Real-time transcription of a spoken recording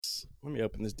Let me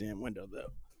open this damn window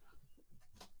though.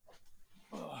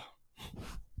 Ugh.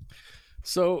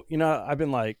 So, I've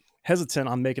been like hesitant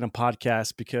on making a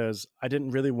podcast because I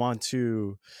didn't really want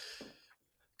to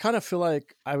kind of feel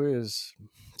like I was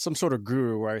some sort of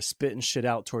guru where I spit and shit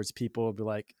out towards people, be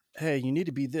like, hey, you need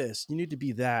to be this, you need to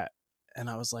be that. And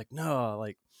I was like, no,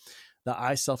 like the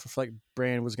I Self Reflect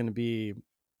brand was going to be,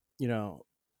 you know,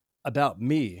 about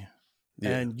me.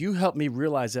 Yeah. And you helped me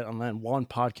realize that on that one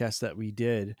podcast that we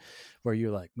did, where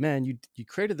you're like, man, you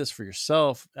created this for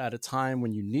yourself at a time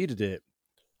when you needed it.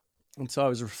 And so I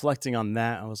was reflecting on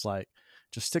that. I was like,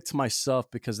 just stick to myself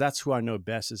because that's who I know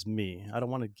best is me. I don't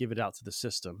want to give it out to the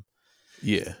system.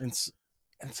 Yeah. And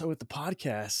and so with the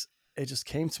podcast, it just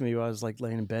came to me while I was like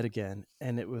laying in bed again,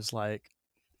 and it was like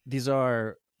these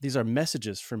are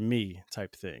messages for me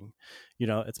type thing.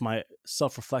 It's my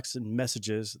self-reflection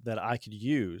messages that I could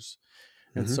use.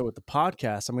 And Mm-hmm. so with the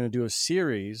podcast, I'm going to do a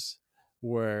series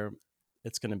where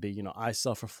it's going to be, I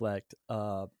self-reflect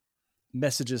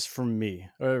messages from me.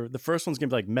 Or the first one's going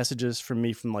to be like messages from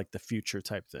me from like the future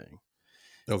type thing.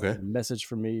 Okay. And message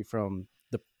from me from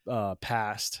the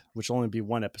past, which will only be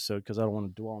one episode because I don't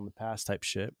want to dwell on the past type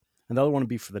shit. And the other one would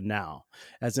be for the now,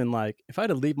 as in like if I had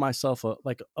to leave myself a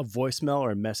voicemail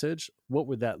or a message, what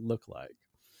would that look like?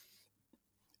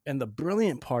 And the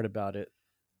brilliant part about it,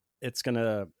 it's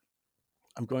gonna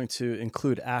I'm going to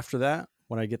include after that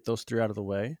when I get those three out of the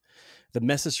way. The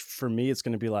message for me is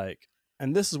going to be like,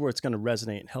 and this is where it's going to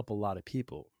resonate and help a lot of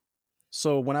people.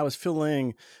 So when I was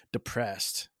feeling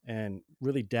depressed and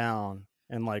really down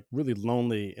and like really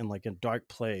lonely in like a dark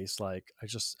place, like I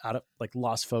just out of like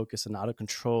lost focus and out of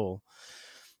control,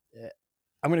 eh,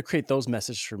 I'm going to create those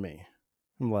messages for me.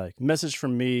 I'm like message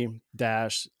from me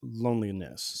dash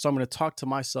loneliness. So I'm going to talk to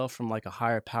myself from like a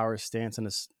higher power stance, and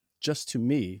it's just to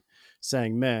me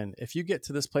saying, man, if you get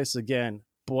to this place again,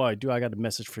 boy, do I got a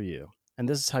message for you. And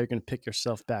this is how you're going to pick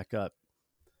yourself back up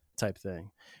type thing.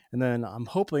 And then I'm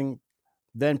hoping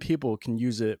then people can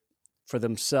use it for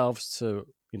themselves to,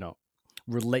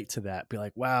 relate to that. Be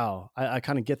like, wow, I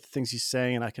kind of get the things he's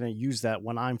saying, and I can use that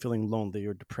when I'm feeling lonely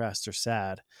or depressed or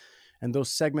sad. And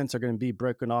those segments are going to be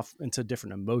broken off into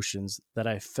different emotions that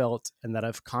I felt and that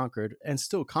I've conquered and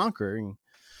still conquering.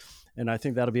 And I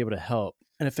think that'll be able to help.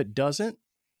 And if it doesn't,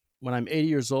 when I'm 80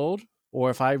 years old, or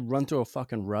if I run through a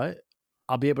fucking rut,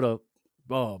 I'll be able to,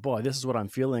 oh boy, this is what I'm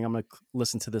feeling. I'm going to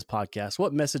listen to this podcast.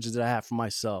 What messages did I have for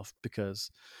myself?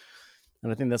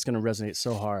 And I think that's going to resonate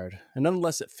so hard. And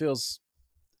nonetheless, it feels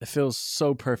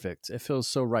so perfect. It feels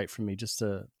so right for me just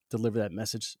to deliver that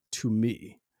message to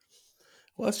me.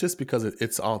 Well, that's just because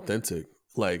it's authentic.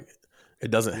 Like, it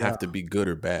doesn't Yeah, have to be good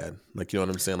or bad. Like, you know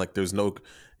what I'm saying? Like,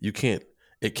 you can't,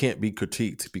 it can't be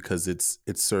critiqued because it's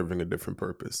serving a different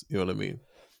purpose. You know what I mean?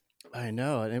 I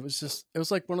know. And it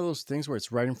was like one of those things where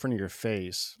it's right in front of your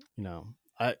face.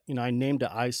 I named it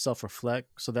I Self Reflect.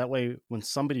 So that way, when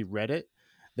somebody read it,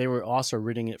 they were also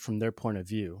reading it from their point of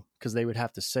view because they would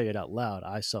have to say it out loud.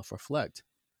 I self reflect.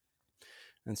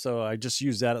 And so I just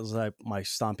used that as like my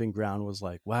stomping ground was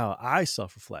like, wow, I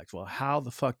self reflect. Well, how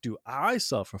the fuck do I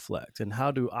self reflect? And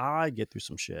how do I get through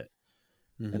some shit?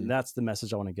 And Mm-hmm. that's the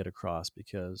message I want to get across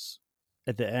because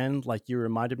at the end, like you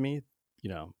reminded me,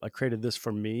 I created this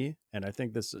for me. And I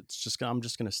think I'm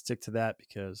just going to stick to that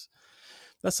because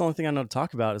that's the only thing I know to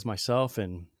talk about is myself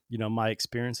and, my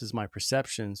experiences, my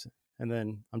perceptions. And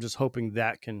then I'm just hoping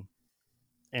that can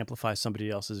amplify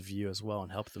somebody else's view as well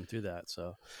and help them through that.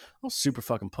 So I was super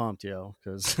fucking pumped,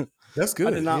 because That's I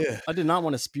did good. not Yeah. I did not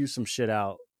want to spew some shit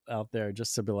out there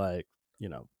just to be like,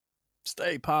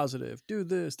 stay positive, do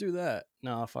this, do that.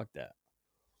 No, fuck that.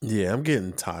 Yeah. I'm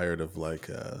getting tired of like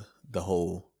the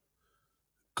whole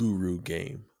guru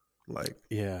game. Like,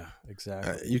 Yeah,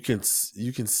 exactly. you can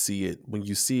see it when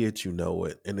you see it, you know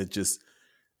it, and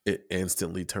it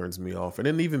instantly turns me off. And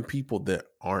then even people that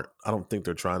aren't, I don't think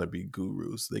they're trying to be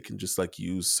gurus. They can just like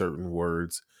use certain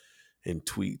words in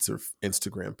tweets or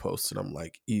Instagram posts, and I'm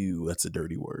like, ew, that's a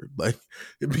dirty word. Like,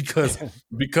 because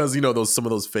those some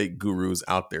of those fake gurus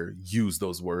out there use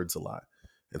those words a lot,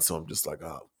 and so I'm just like,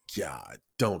 oh God,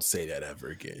 don't say that ever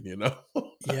again.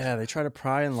 Yeah, they try to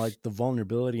pry in like the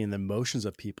vulnerability and the emotions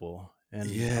of people, and I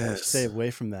want to stay Yes.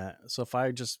 away from that. So if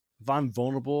I'm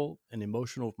vulnerable and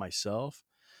emotional with myself,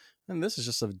 then this is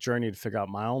just a journey to figure out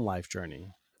my own life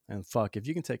journey. And fuck, if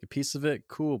you can take a piece of it,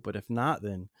 cool. But if not,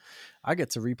 then I get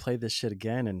to replay this shit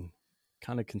again and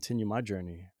kind of continue my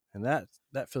journey. And that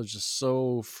feels just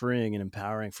so freeing and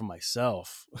empowering for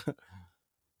myself.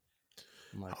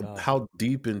 I'm like, How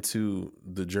deep into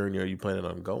the journey are you planning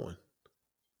on going?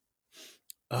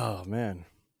 oh man,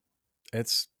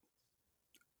 it's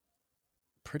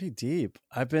pretty deep.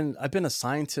 I've been a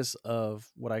scientist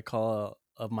of what I call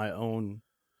of my own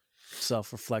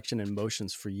self-reflection and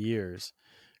emotions for years,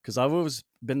 because I've always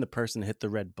been the person to hit the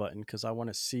red button because I want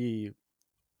to see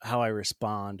how I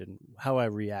respond and how I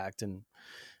react. And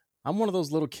I'm one of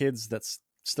those little kids that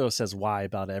still says why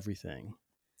about everything.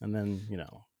 And then,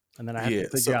 and then I have to Yeah.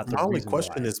 figure So out the my only reason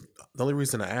question why. is the only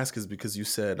reason I ask is because you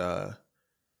said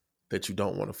that you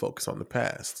don't want to focus on the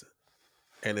past.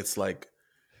 And it's like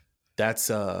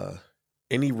that's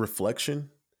any reflection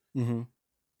Hmm.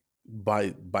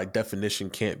 by definition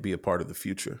can't be a part of the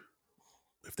future,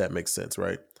 if that makes sense,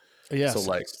 right? So Yes.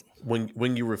 like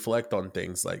when you reflect on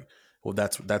things like, well,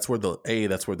 that's where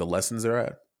that's where the lessons are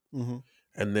at. Hmm.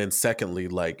 And then secondly,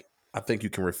 like I think you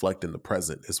can reflect in the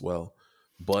present as well.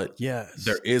 But there Yes.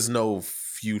 is no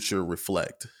future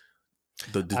reflect.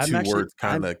 The I'm two actually, words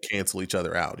kind of cancel each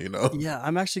other out, you know? yeah,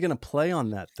 I'm actually going to play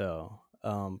on that though.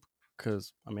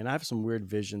 Because I mean, I have some weird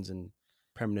visions and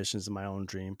premonitions in my own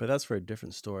dream, but that's for a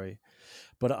different story.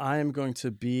 But I am going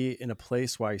to be in a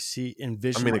place where I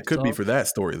envision mean, it could be myself. for that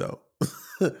story though.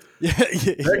 Yeah, yeah,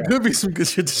 That yeah. could be some good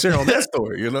shit to share on that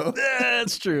story, you know?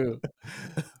 That's true.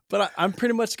 But I'm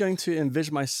pretty much going to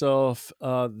envision myself,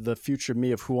 the future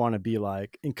me of who I want to be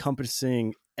like,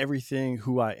 encompassing everything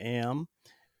who I am,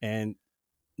 and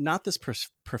not this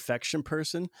perfection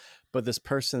person, but this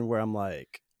person where I'm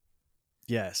like,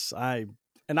 yes, I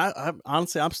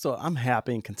honestly, I'm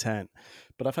happy and content.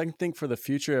 But if I can think for the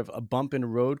future of a bump in the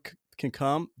road can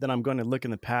come, then I'm going to look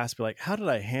in the past, be like, how did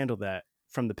I handle that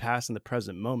from the past and the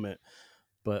present moment?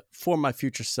 But for my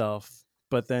future self.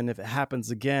 But then if it happens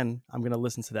again, I'm going to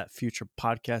listen to that future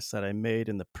podcast that I made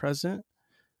in the present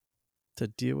to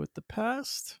deal with the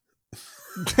past.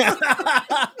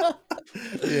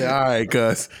 Yeah, all right,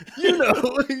 Gus. you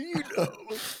know, you know.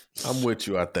 I'm with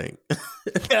you, I think.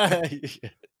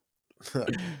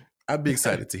 I'd be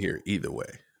excited to hear either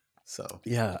way. So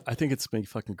Yeah, I think it's been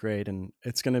fucking great, and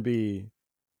it's going to be.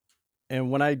 And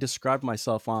when I described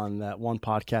myself on that one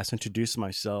podcast, introduced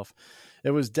myself,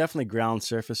 it was definitely ground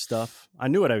surface stuff. I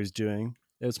knew what I was doing.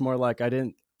 It was more like I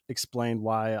didn't explain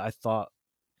why I thought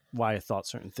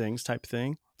certain things type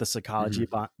thing, the psychology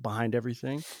mhm. behind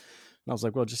everything. And I was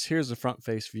like, well, just here's the front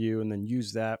face view, and then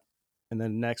use that, and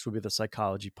then next will be the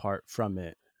psychology part from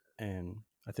it. And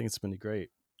I think it's been great.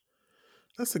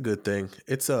 That's a good thing.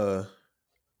 It's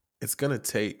gonna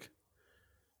take.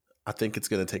 I think it's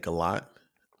gonna take a lot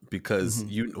because Hmm.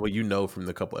 you know from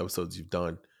the couple episodes you've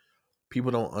done,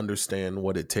 people don't understand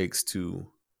what it takes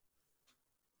to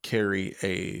carry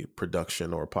a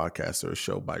production or a podcast or a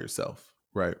show by yourself,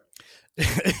 right?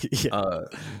 Yeah. Uh,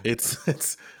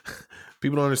 it's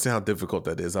people don't understand how difficult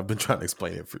that is. I've been trying to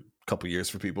explain it for a couple years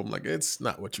for people. I'm like, it's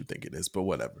not what you think it is, but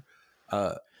whatever.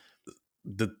 Uh,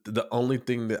 the only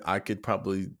thing that I could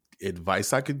probably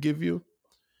advice I could give you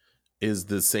is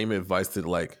the same advice that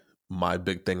like my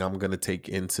big thing I'm gonna take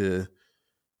into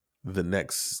the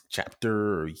next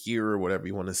chapter or year or whatever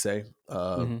you want to say.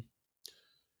 Hmm.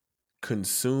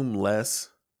 Consume less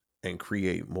and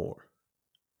create more.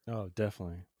 Oh,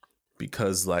 definitely.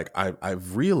 Because like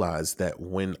I've realized that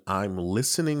when I'm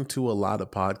listening to a lot of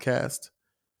podcasts,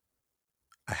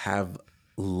 I have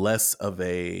less of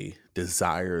a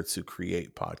desire to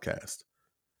create podcasts.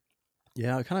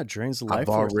 Yeah, it kind of drains the I've life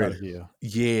force out already, of you.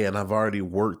 yeah, and I've already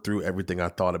worked through everything I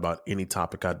thought about any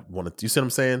topic I'd wanted to. You see what I'm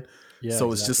saying? Yeah,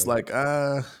 So it's just exactly.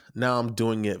 like, now I'm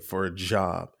doing it for a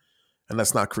job. And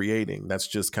that's not creating. That's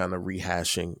just kind of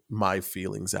rehashing my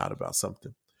feelings out about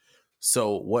something.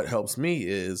 So what helps me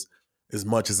is as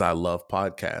much as I love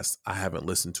podcasts, I haven't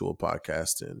listened to a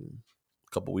podcast in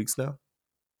a couple weeks now.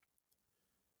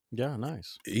 Yeah,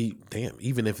 nice. Damn,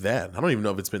 even if that, I don't even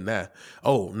know if it's been that.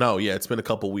 Oh no, yeah, it's been a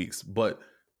couple weeks, but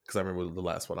because I remember the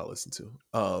last one I listened to.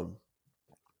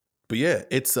 But yeah,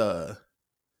 it's I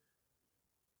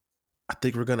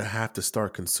think we're gonna have to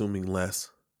start consuming less.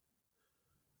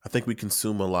 I think we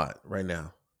consume a lot right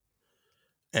now,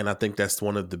 and I think that's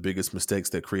one of the biggest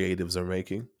mistakes that creatives are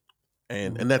making,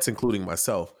 Hmm. and that's including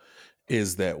myself,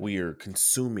 is that we are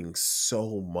consuming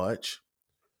so much,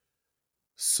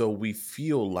 so we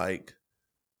feel like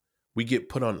we get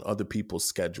put on other people's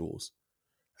schedules,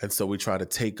 and so we try to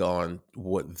take on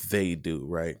what they do,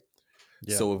 right?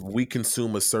 Yeah. So if we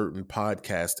consume a certain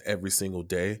podcast every single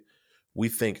day, we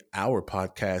think our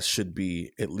podcast should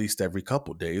be at least every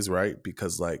couple days, right?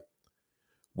 Because like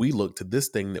we look to this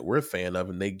thing that we're a fan of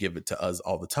and they give it to us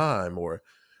all the time, or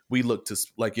we look to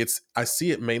like I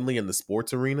see it mainly in the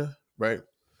sports arena, right?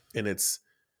 And it's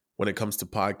when it comes to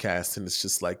podcasts, and it's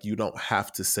just like you don't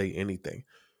have to say anything.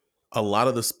 A lot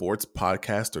of the sports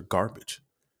podcasts are garbage.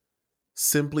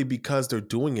 simply because they're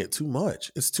doing it too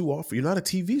much. It's too often. You're not a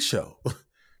TV show.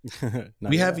 Not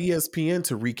We have yet. ESPN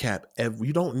to recap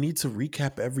you don't need to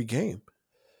recap every game.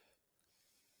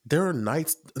 There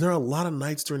are a lot of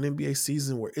nights during NBA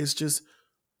season where it's just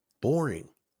boring.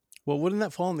 Well, wouldn't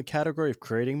that fall in the category of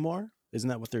creating more? Isn't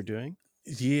that what they're doing?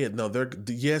 Yeah, no,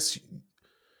 yes,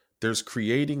 there's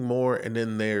creating more, and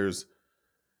then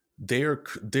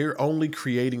they're only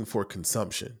creating for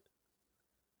consumption.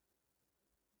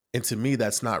 And to me,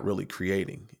 that's not really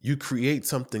creating. You create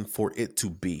something for it to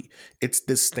be. It's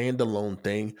this standalone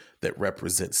thing that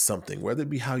represents something, whether it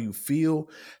be how you feel,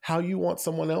 how you want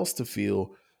someone else to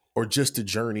feel, or just a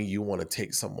journey you want to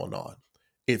take someone on.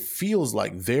 It feels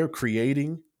like they're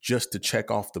creating just to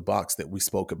check off the box that we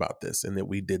spoke about this and that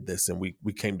we did this and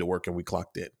we came to work and we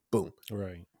clocked it. Boom.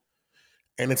 Right.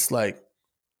 And it's like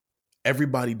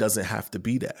everybody doesn't have to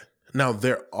be that. Now,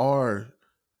 there are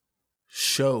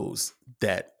shows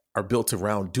that are built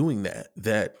around doing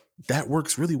that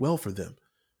works really well for them.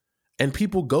 And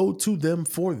people go to them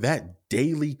for that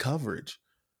daily coverage.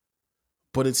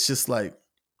 But it's just like,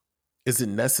 is it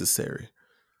necessary?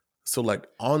 So like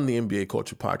on the NBA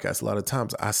Culture Podcast, a lot of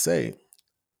times I say,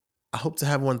 I hope to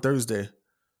have one Thursday,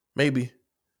 maybe,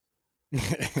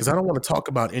 because I don't want to talk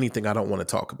about anything I don't want to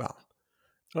talk about.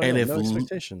 Oh, And yeah, no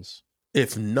expectations.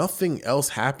 if nothing else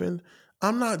happened,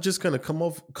 I'm not just gonna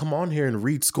come on here and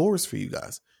read scores for you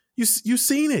guys. You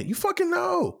seen it. You fucking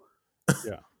know.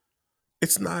 Yeah.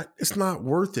 It's not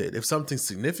worth it. If something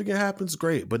significant happens,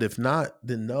 great. But if not,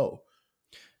 then no.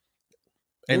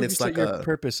 And it's like your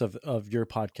purpose of your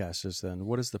podcast is then?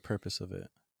 What is the purpose of it?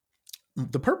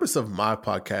 The purpose of my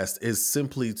podcast is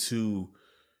simply to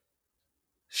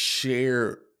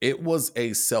share. It was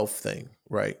a self thing,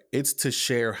 right? It's to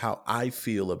share how I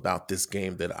feel about this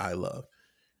game that I love.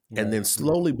 And then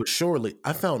slowly but surely,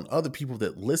 I found other people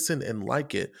that listen and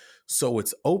like it. So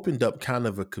it's opened up kind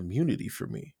of a community for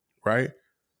me, right?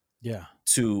 Yeah.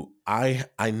 I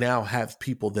now have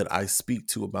people that I speak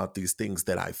to about these things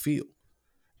that I feel.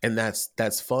 And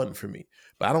that's fun for me.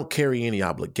 But I don't carry any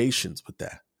obligations with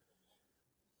that.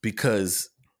 Because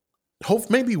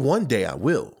maybe one day I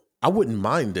will. I wouldn't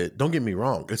mind it. Don't get me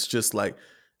wrong. It's just like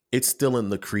it's still in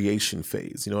the creation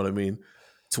phase. You know what I mean?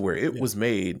 To where it was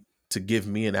made to give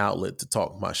me an outlet to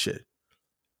talk my shit.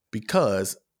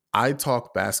 Because I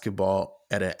talk basketball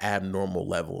at an abnormal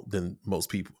level than most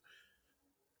people.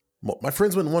 My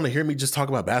friends wouldn't want to hear me just talk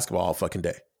about basketball all fucking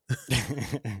day.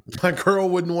 My girl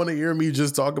wouldn't want to hear me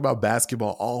just talk about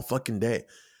basketball all fucking day.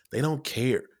 They don't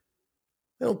care.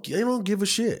 They don't give a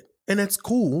shit. And that's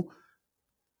cool.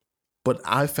 But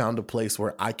I found a place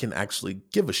where I can actually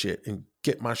give a shit and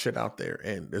get my shit out there.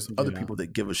 And there's other people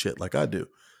that give a shit like I do.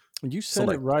 You said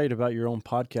it right about your own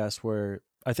podcast, where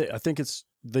I think it's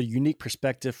the unique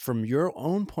perspective from your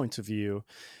own point of view.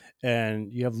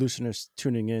 And you have listeners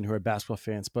tuning in who are basketball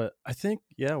fans. But I think,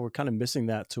 we're kind of missing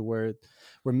that, to where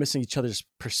we're missing each other's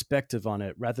perspective on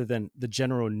it rather than the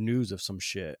general news of some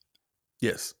shit.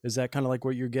 Yes. Is that kind of like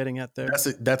what you're getting at there? That's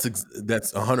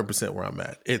 100% where I'm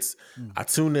at. I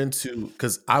tune into,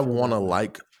 because I want to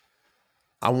like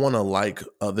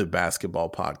other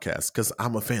basketball podcasts because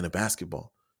I'm a fan of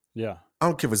basketball. Yeah. I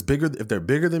don't care if they're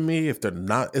bigger than me, if they're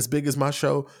not as big as my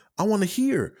show, I want to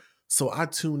hear. So I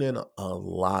tune in a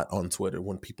lot on Twitter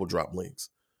when people drop links.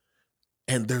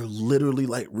 And they're literally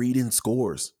like reading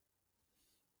scores.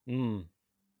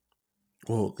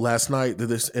 Well, last night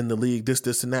this in the league,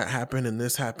 this and that happened, and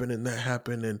this happened, and that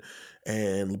happened, and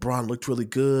LeBron looked really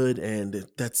good, and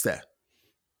that's that.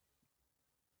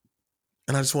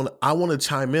 And I want to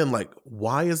chime in, like,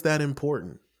 why is that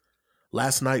important?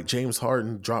 Last night, James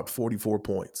Harden dropped 44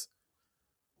 points.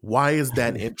 Why is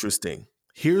that interesting?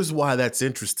 Here's why that's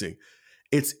interesting.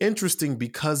 It's interesting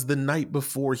because the night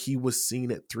before he was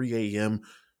seen at 3 a.m.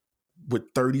 with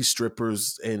 30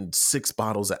 strippers and 6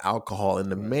 bottles of alcohol,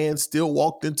 and the man still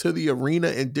walked into the arena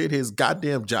and did his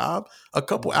goddamn job a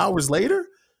couple hours later.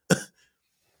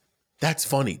 That's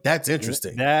funny. That's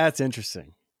interesting. That's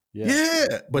interesting. Yeah,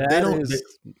 but they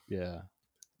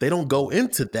don't go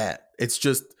into that. It's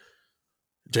just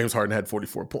James Harden had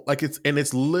 44 points. Like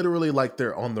it's literally like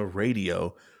they're on the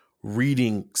radio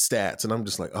reading stats, and I'm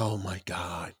just like, oh my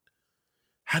God.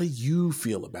 How do you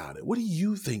feel about it? What are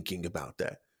you thinking about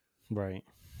that? Right.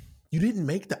 You didn't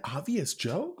make the obvious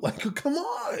joke? Like, come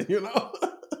on, you know?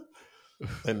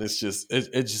 And it's just, I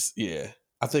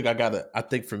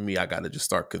think for me, I gotta just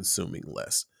start consuming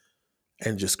less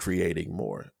and just creating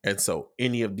more. And so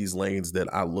any of these lanes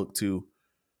that I look to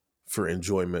for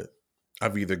enjoyment,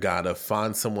 I've either gotta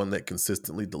find someone that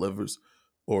consistently delivers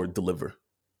or deliver.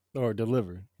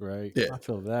 Right? Yeah. I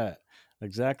feel that.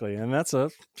 Exactly. And that's a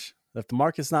If the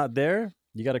market's not there,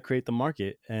 you got to create the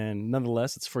market, and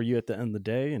nonetheless, it's for you at the end of the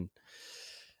day. And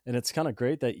it's kind of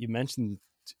great that you mentioned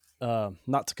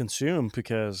not to consume,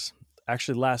 because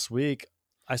actually last week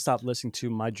I stopped listening to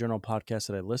my journal podcast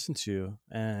that I listen to,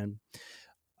 and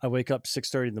I wake up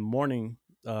 6:30 in the morning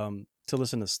to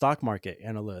listen to stock market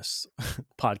analysts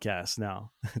podcasts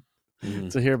now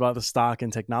Mhm. to hear about the stock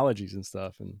and technologies and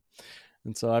stuff.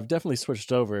 And so I've definitely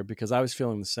switched over, because I was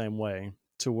feeling the same way,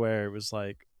 to where it was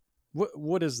like,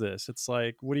 what is this? It's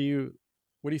like, what are you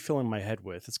filling my head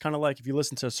with? It's kind of like if you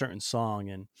listen to a certain song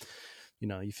and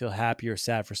you feel happy or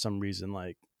sad for some reason,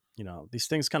 like, these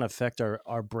things kind of affect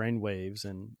our brain waves,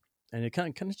 and it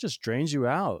kind of just drains you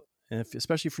out. And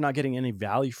especially if you're not getting any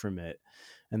value from it.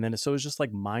 And then it's just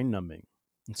like mind numbing.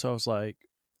 And so I was like,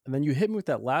 and then you hit me with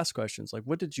that last question. It's like,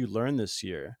 what did you learn this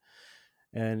year?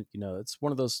 And it's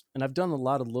one of those, and I've done a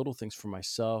lot of little things for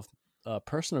myself,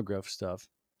 personal growth stuff,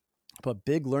 but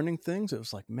big learning things, it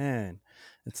was like, man,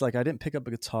 it's like I didn't pick up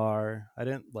a guitar, I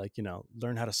didn't, like,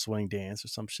 learn how to swing dance or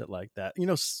some shit like that,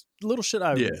 little shit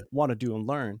I Yeah. want to do and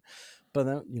learn. But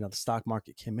then the stock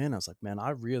market came in, I was like, man,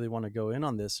 I really want to go in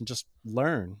on this and just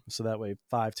learn, so that way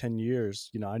 5-10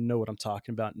 years, I know what I'm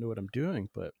talking about, know what I'm doing.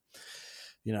 But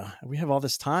we have all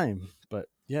this time, but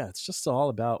yeah, it's just all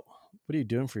about what are you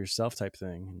doing for yourself type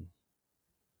thing.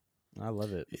 And I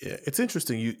love it. Yeah, it's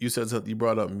interesting. You said something, you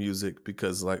brought up music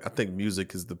because like I think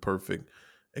music is the perfect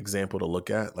example to look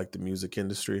at, like the music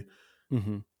industry.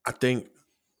 Hmm. I think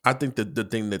I think that the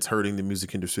thing that's hurting the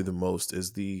music industry the most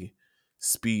is the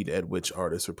speed at which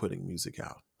artists are putting music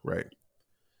out, right?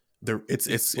 There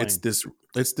Explain.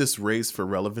 it's this race for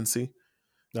relevancy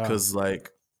Oh, cuz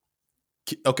like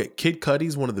okay, Kid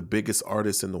Cudi's one of the biggest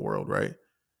artists in the world, right?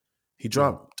 He yeah.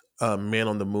 dropped Man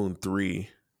on the Moon 3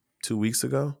 2 weeks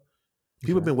ago.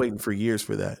 People have Okay. been waiting for years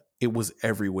for that. It was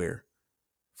everywhere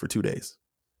for 2 days.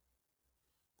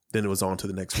 Then it was on to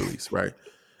the next release, right?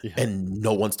 Yeah. And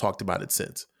no one's talked about it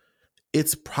since.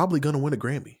 It's probably going to win a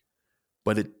Grammy,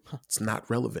 but Huh. it's not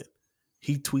relevant.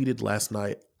 He tweeted last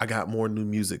night, I got more new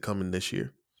music coming this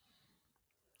year.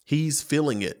 He's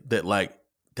feeling it that like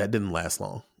that didn't last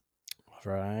long.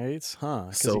 Right. Huh.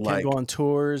 Because So you can't go like on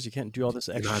tours. You can't do all this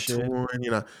you're extra not shit.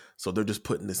 touring, so they're just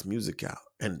putting this music out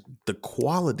and the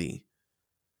quality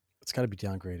It's got to be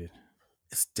downgraded.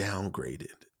 is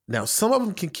downgraded. Now, some of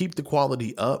them can keep the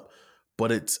quality up,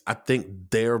 but I think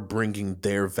they're bringing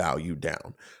their value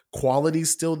down. Quality's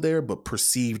still there, but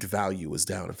perceived value is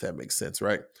down, if that makes sense,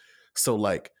 right? So,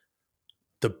 like,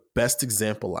 the best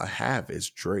example I have is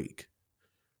Drake.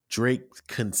 Drake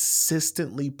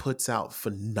consistently puts out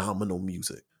phenomenal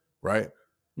music, right?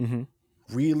 Hmm.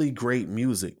 Really great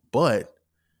music, but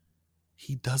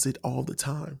he does it all the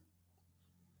time.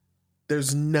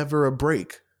 There's never a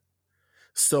break.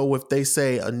 So if they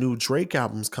say a new Drake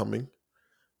album's coming,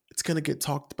 it's going to get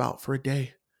talked about for a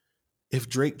day. If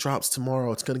Drake drops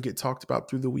tomorrow, it's going to get talked about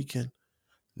through the weekend.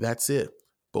 That's it.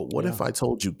 But what Yeah, if I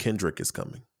told you Kendrick is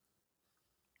coming?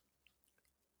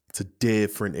 It's a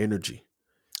different energy.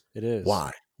 it is.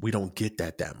 Why? We don't get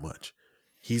that much.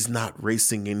 He's not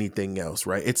racing anything else,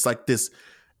 right? It's like this.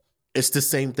 It's the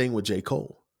same thing with J.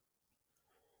 Cole.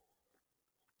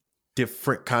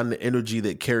 Different kind of energy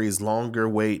that carries longer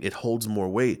weight. It holds more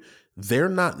weight. They're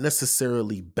not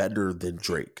necessarily better than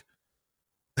Drake.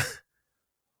 They're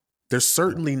Yeah.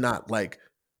 certainly not like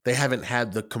they haven't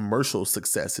had the commercial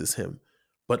success as him.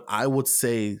 But I would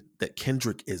say that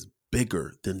Kendrick is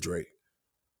bigger than Drake.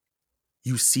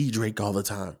 You see Drake all the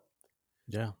time.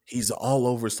 Yeah. He's all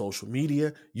over social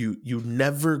media. You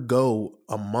never go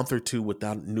a month or two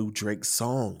without new Drake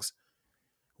songs.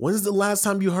 When's the last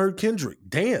time you heard Kendrick?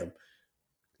 Damn.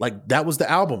 Like that was the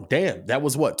album. Damn. That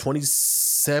was what,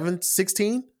 27,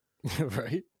 16?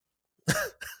 Right.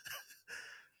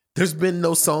 There's been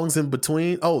no songs in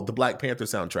between. Oh, the Black Panther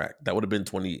soundtrack. That would have been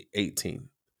 2018.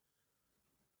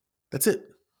 That's it.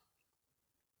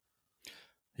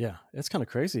 Yeah. It's kind of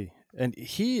crazy. And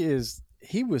he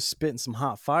was spitting some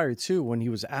hot fire too when he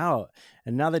was out.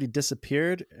 And now that he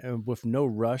disappeared, and with no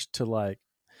rush to, like,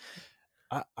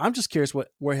 I'm just curious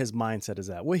where his mindset is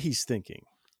at, what he's thinking.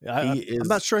 He I'm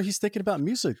not is sure he's thinking about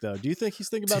music though. Do you think he's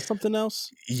thinking about something else?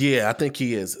 Yeah, I think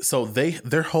he is. So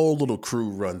their whole little crew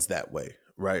runs that way,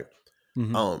 right?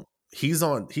 Hmm. He's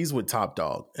with Top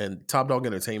Dog, and Top Dog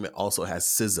Entertainment also has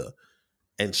SZA,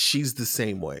 and she's the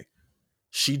same way.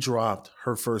 She dropped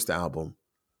her first album.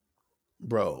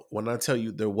 Bro, when I tell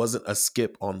you there wasn't a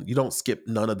skip on, you don't skip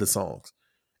none of the songs.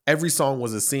 Every song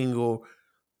was a single,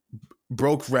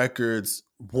 broke records,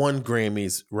 won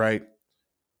Grammys, right?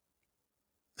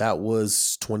 That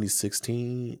was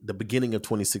 2016, the beginning of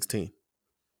 2016.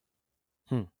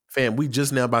 Hmm. Fam, we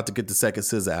just now about to get the second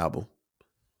SZA album.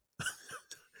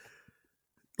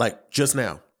 Like just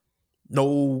now.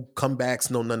 No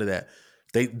comebacks, no none of that.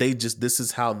 They just, this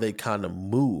is how they kind of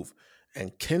move.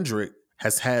 And Kendrick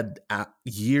has had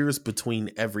years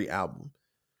between every album.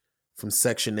 From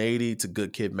Section 80 to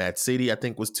Good Kid, Mad City, I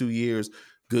think was 2 years.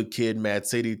 Good Kid, Mad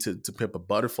City to Pimp a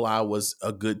Butterfly was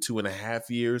a good 2.5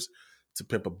 years. To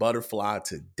Pimp a Butterfly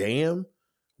to Damn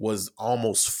was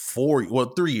almost 3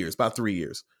 years, about 3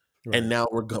 years. Right. And now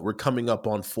we're coming up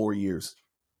on 4 years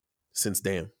since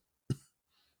Damn.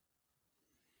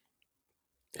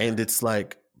 And it's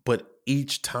like, but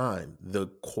each time the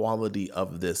quality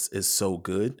of this is so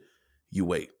good, you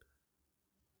wait.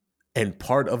 And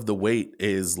part of the wait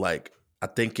is like, I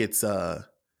think it's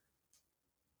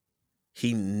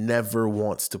he never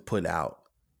wants to put out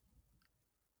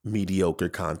mediocre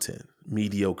content,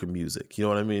 mediocre music. You know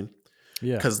what I mean?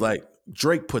 Yeah. Because like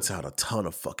Drake puts out a ton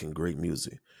of fucking great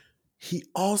music. He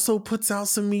also puts out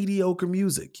some mediocre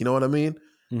music. You know what I mean?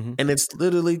 Mm-hmm. And it's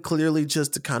literally clearly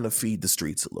just to kind of feed the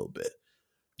streets a little bit.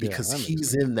 Because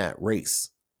he's in that race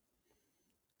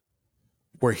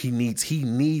where he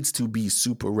needs to be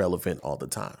super relevant all the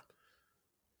time.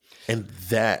 And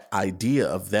that idea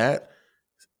of that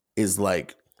is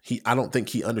like, I don't think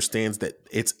he understands that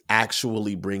it's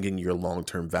actually bringing your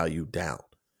long-term value down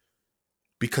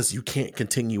because you can't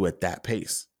continue at that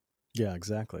pace. Yeah,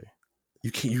 exactly.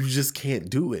 You just can't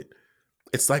do it.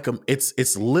 It's like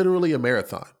it's literally a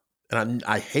marathon. And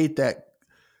I hate that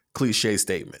cliche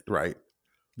statement, right?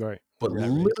 Right. But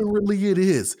literally it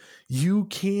is. You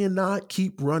cannot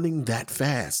keep running that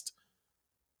fast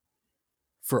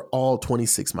for all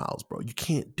 26 miles, bro. You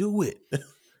can't do it.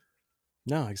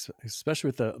 No, especially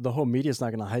with the whole media is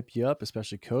not going to hype you up,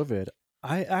 especially COVID.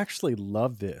 I actually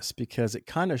love this because it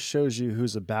kind of shows you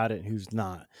who's about it and who's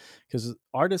not. Because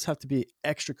artists have to be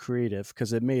extra creative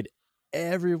because it made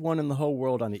everyone in the whole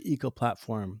world on the eco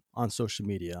platform on social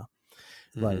media.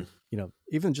 Mm-hmm. Like, you know,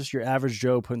 even just your average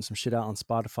Joe putting some shit out on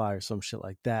Spotify or some shit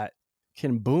like that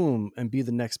can boom and be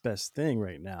the next best thing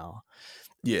right now.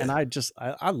 Yeah. And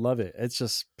I love it. It's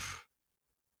just,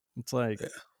 it's like,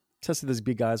 testing these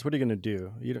big guys. What are you going to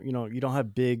do? You don't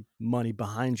have big money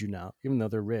behind you now, even though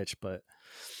they're rich, but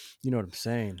you know what I'm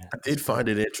saying? I did find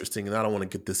it interesting, and I don't want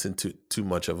to get this into too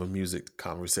much of a music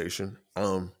conversation.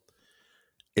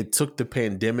 It took the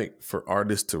pandemic for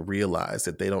artists to realize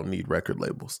that they don't need record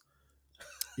labels.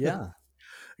 Yeah.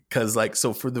 Because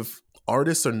so for the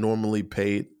artists are normally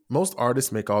paid. Most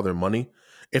artists make all their money.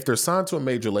 If they're signed to a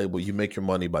major label, you make your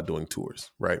money by doing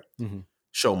tours, right? Mm-hmm.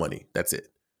 Show money. That's it.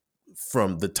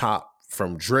 From the top,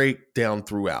 from Drake down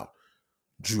throughout.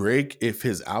 Drake, if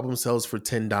his album sells for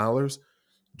 $10,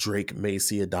 Drake may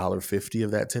see $1.50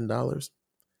 of that $10.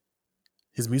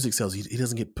 His music sells. He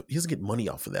doesn't get money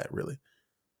off of that, really.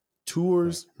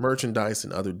 Tours, right. Merchandise,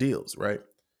 and other deals, right?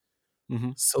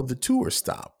 Mm-hmm. So the tour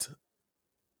stopped.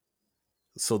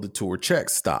 So the tour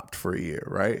checks stopped for a year,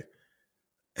 right?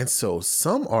 And so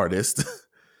some artists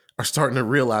are starting to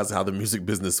realize how the music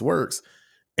business works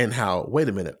and how, wait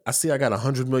a minute, I see I got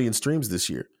 100 million streams this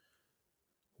year.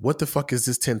 What the fuck is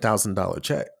this $10,000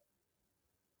 check?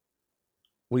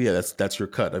 Well, yeah, that's your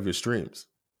cut of your streams.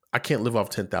 I can't live off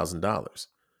 $10,000.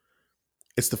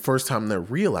 It's the first time they're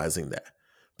realizing that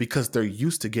because they're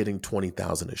used to getting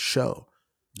 20,000 a show.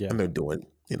 Yeah. And they're doing,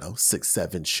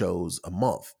 6-7 shows a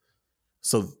month.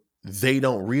 So they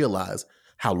don't realize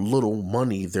how little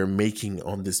money they're making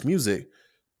on this music.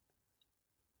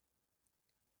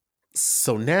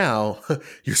 So now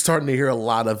you're starting to hear a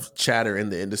lot of chatter in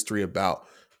the industry about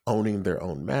owning their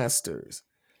own masters,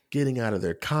 getting out of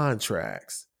their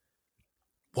contracts.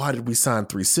 Why did we sign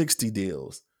 360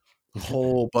 deals? A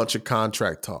whole bunch of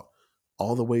contract talk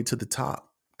all the way to the top.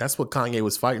 That's what Kanye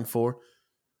was fighting for.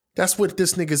 That's what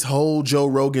this nigga's whole Joe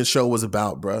Rogan show was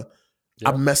about, bro.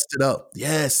 Yep. I messed it up.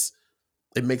 Yes.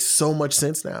 It makes so much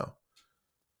sense now.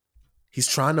 He's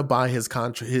trying to buy his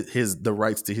contract, the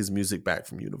rights to his music back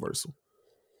from Universal.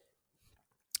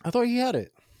 I thought he had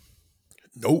it.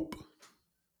 Nope.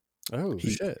 Oh,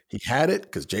 shit. He had it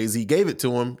because Jay-Z gave it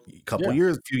to him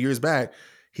a few years back.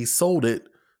 He sold it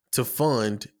to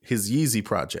fund his Yeezy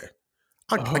project.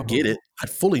 I get it. I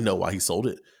fully know why he sold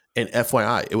it. And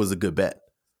FYI, it was a good bet.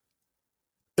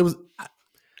 It was.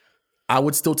 I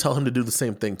would still tell him to do the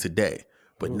same thing today,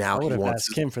 but now he wants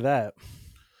Kim for that.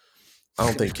 I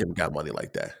don't think Kim got money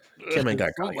like that. Kim ain't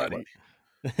got money.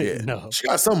 Yeah, no, she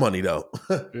got some money though.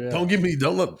 Yeah.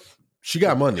 Don't look. She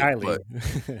got money, Kylie.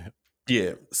 But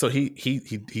yeah. So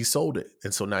he sold it,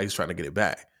 and so now he's trying to get it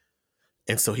back.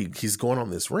 And so he's going on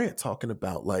this rant talking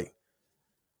about like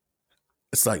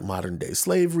it's like modern day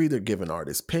slavery. They're giving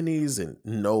artists pennies, and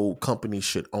no company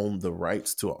should own the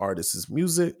rights to an artist's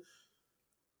music.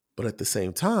 But at the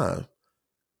same time,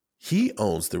 he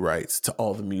owns the rights to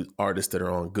all the artists that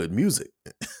are on good music.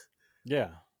 Yeah.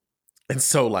 And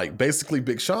so, like, basically,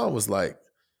 Big Sean was like,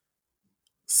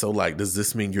 so, like, does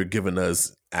this mean you're giving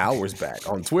us hours back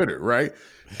on Twitter, right?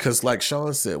 Because, like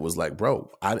Sean said, was like, bro,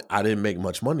 I didn't make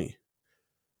much money.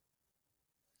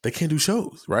 They can't do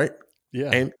shows, right?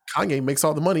 Yeah. And Kanye makes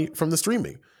all the money from the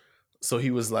streaming. So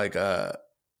he was like,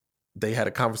 they had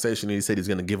a conversation and he said he's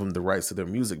going to give them the rights to their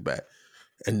music back.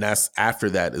 And that's after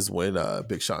that is when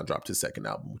Big Sean dropped his second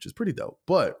album, which is pretty dope.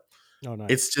 But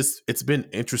nice. it's been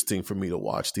interesting for me to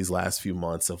watch these last few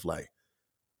months of like,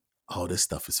 oh, this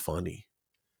stuff is funny.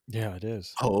 Yeah, it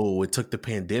is. Oh, it took the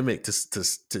pandemic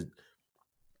to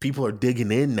people are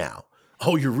digging in now.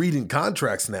 Oh, you're reading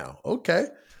contracts now. Okay.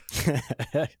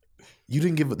 They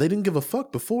didn't give a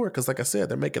fuck before because, like I said,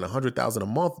 they're making $100,000 a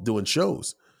month doing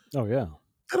shows. Oh yeah.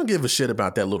 They don't give a shit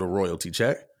about that little royalty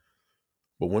check.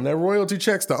 But when that royalty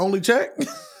check's the only check,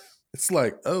 it's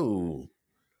like, oh,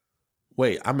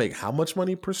 wait, I make how much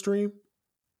money per stream?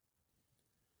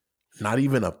 Not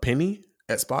even a penny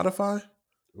at Spotify?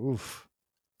 Oof.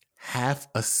 Half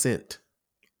a cent.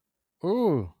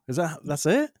 Ooh, that's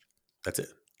it? That's it.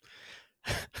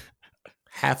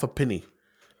 Half a penny.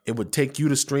 It would take you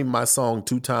to stream my song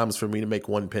 2 times for me to make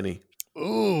 1 penny.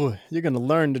 Ooh, you're going to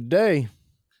learn today.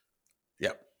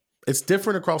 Yep. It's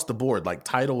different across the board. Like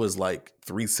Tidal is like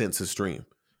 3 cents a stream.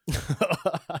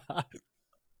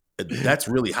 That's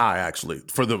really high, actually.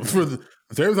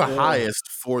 They're the highest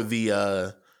for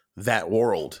the that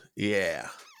world. Yeah.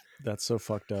 That's so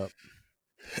fucked up.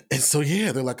 And so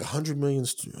yeah, they're like 100 million.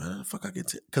 Fuck, I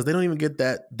get it because they don't even get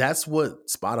that. That's what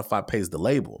Spotify pays the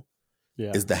label.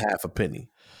 Yeah, is the half a penny.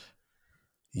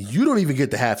 You don't even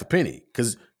get the half a penny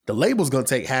because the label's going to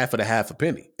take half of the half a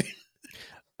penny.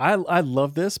 I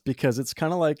love this because it's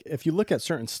kind of like if you look at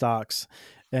certain stocks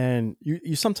and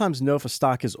you sometimes know if a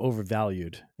stock is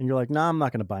overvalued and you're like, nah, I'm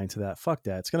not going to buy into that. Fuck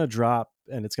that. It's going to drop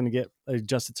and it's going to get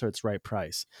adjusted to its right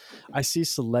price. I see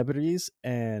celebrities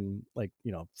and like,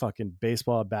 fucking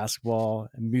baseball, basketball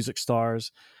and music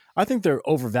stars. I think they're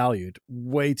overvalued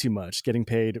way too much, getting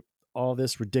paid all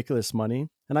this ridiculous money.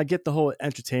 And I get the whole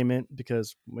entertainment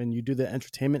because when you do the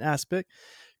entertainment aspect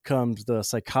comes the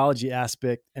psychology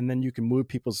aspect, and then you can move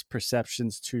people's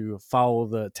perceptions to follow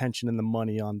the attention and the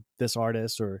money on this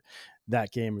artist or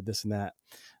that game or this and that.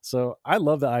 So I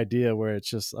love the idea where it's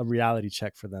just a reality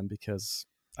check for them because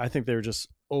I think they're just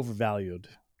overvalued.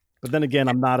 But then again,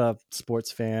 I'm not a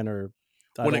sports fan or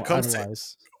when it comes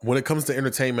to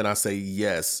entertainment, I say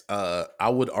yes. I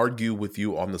would argue with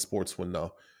you on the sports one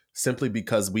though, simply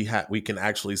because we can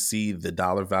actually see the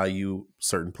dollar value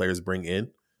certain players bring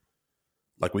in.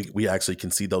 Like we actually can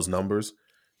see those numbers.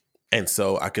 And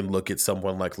so I can look at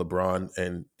someone like LeBron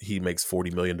and he makes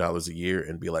 $40 million a year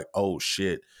and be like, oh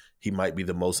shit, he might be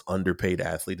the most underpaid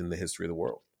athlete in the history of the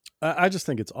world. I just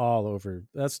think it's all over.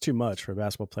 That's too much for a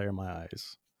basketball player in my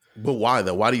eyes. But why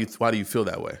though? Why do you feel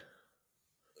that way?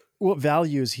 What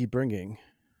value is he bringing?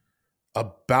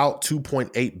 About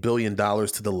 $2.8 billion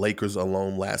to the Lakers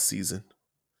alone last season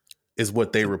is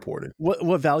what they reported.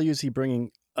 What value is he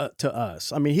bringing to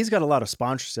us? I mean, he's got a lot of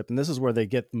sponsorship, and this is where they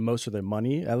get most of their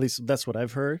money. At least that's what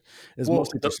I've heard. Is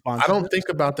mostly their sponsorship. I don't think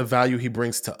about the value he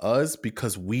brings to us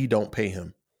because we don't pay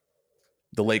him.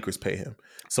 The Lakers pay him.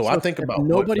 So I think about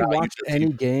nobody watched any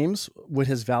games. Would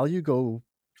his value go?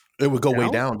 It would go way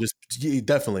down.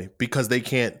 Definitely because they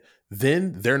can't.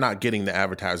 Then they're not getting the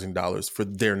advertising dollars for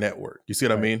their network. You see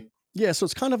what I mean? Yeah, so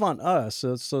it's kind of on us.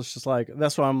 So it's just like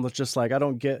that's why I'm just like I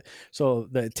don't get. So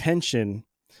the attention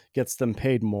gets them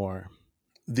paid more.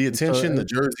 The attention, the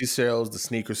jersey sales, the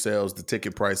sneaker sales, the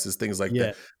ticket prices, things like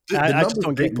that. I just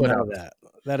don't get none of that.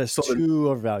 That is too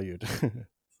overvalued.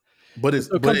 But it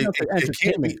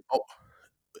can't be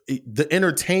the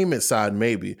entertainment side,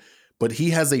 maybe. But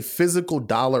he has a physical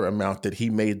dollar amount that he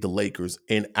made the Lakers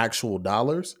in actual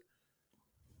dollars.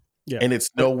 Yeah. And it's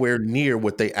nowhere near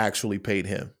what they actually paid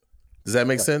him. Does that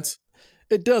make sense?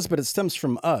 It does, but it stems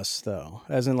from us, though.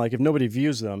 As in, like, if nobody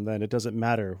views them, then it doesn't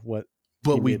matter what.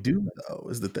 But we do, though,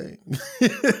 is the thing.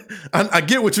 I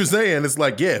get what you're saying. It's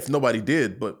like, yeah, if nobody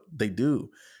did, but they do.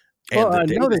 And well, I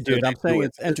know they do. I'm saying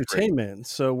it's entertainment.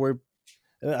 So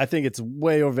I think it's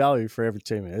way overvalued for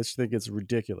entertainment. I just think it's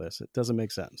ridiculous. It doesn't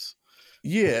make sense.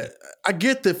 Yeah, I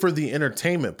get that for the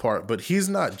entertainment part, but he's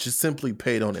not just simply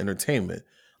paid on entertainment.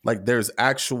 Like there's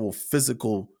actual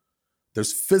physical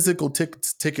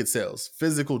ticket sales,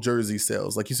 physical jersey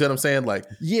sales. Like you said, I'm saying like,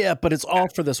 yeah, but it's all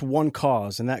for this one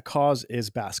cause. And that cause is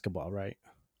basketball, right?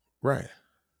 Right.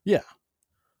 Yeah.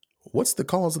 what's the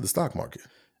cause of the stock market?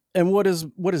 And what is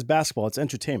basketball? It's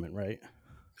entertainment, right?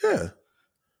 Yeah.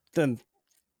 Then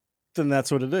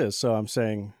that's what it is. So I'm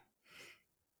saying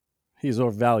he's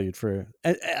overvalued for.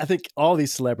 And I think all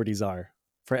these celebrities are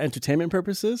for entertainment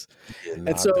purposes. Yeah, no, And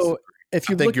I disagree. so if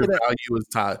I you think look your at it, value is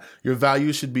tied. Your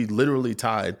value should be literally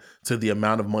tied to the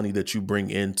amount of money that you bring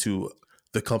into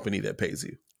the company that pays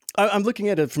you. I'm looking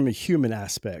at it from a human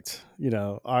aspect.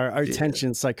 Our Yeah.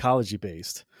 attention psychology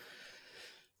based.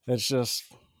 It's just,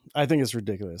 I think it's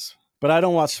ridiculous. But I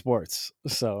don't watch sports,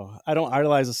 so I don't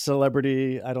idolize a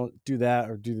celebrity. I don't do that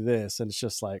or do this, and it's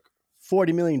just like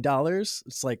 $40 million.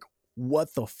 It's like,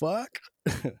 what the fuck?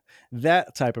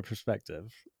 That type of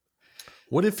perspective.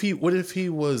 What if he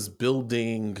was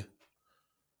building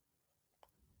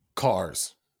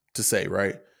cars to say,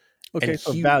 right? And Okay,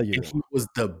 so he value. and he was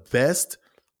the best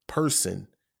person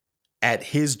at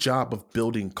his job of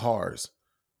building cars.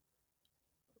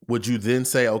 Would you then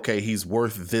say, okay, he's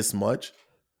worth this much?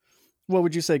 What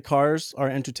would you say? Cars are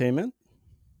entertainment?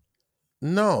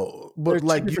 No, They're but two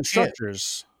like you different can't.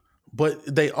 structures.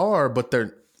 But they are, but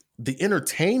they're the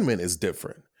entertainment is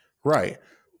different, right?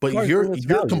 But Cars you're bring us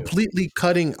you're value. completely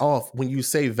cutting off when you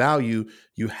say value.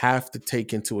 You have to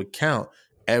take into account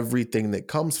everything that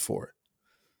comes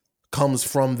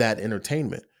from that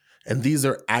entertainment, and these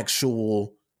are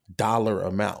actual dollar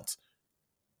amounts.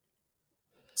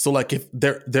 So, like, if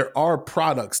there are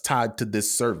products tied to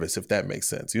this service, if that makes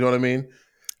sense, you know what I mean?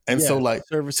 And so, Yeah, like,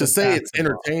 service to of say it's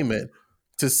basketball. entertainment,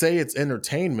 to say it's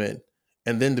entertainment,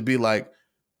 and then to be like,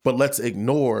 but let's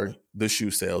ignore the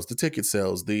shoe sales, the ticket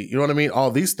sales, you know what I mean?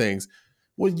 All these things.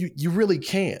 Well, you really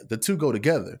can't. The two go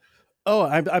together Oh,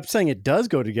 I'm saying it does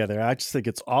go together. I just think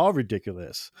it's all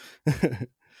ridiculous.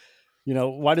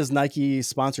 Why does Nike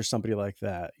sponsor somebody like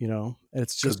that?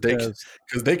 It's because just they because,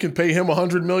 because they can pay him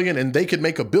 100 million and they could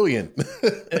make a billion.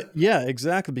 yeah,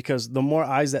 exactly. Because the more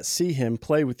eyes that see him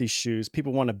play with these shoes,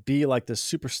 people want to be like this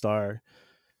superstar,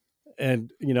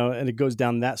 and it goes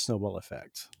down that snowball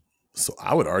effect. So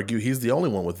I would argue he's the only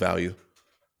one with value.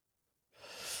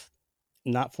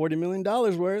 Not $40 million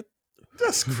worth.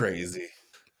 That's crazy.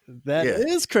 That Yeah,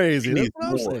 is he crazy. That's needs what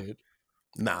I'm more. saying.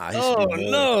 Nah, he should Oh be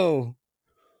more. no,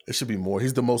 It should be more.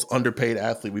 He's the most underpaid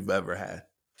athlete we've ever had.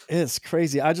 it's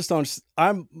crazy. I just don't.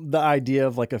 I'm the idea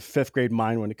of like a fifth grade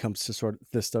mind when it comes to sort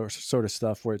of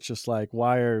stuff, where it's just like,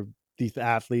 why are these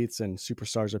athletes and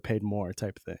superstars are paid more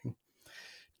type of thing?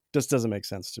 Just doesn't make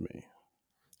sense to me.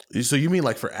 So you mean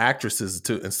like for actresses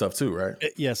too and stuff too, right?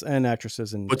 Yes, and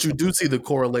actresses and But you stuff do like see the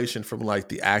correlation from like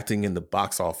the acting in the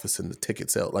box office and the ticket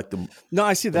sale, like the. no,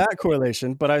 I see that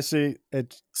correlation, but I see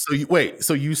it. So you wait.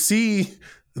 So you see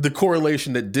the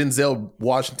correlation that Denzel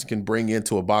Washington can bring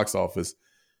into a box office,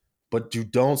 but you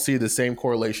don't see the same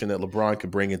correlation that LeBron could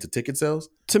bring into ticket sales.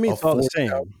 To me, it's all the 40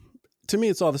 same. To me,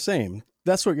 it's all the same.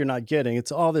 That's what you're not getting.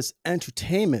 It's all this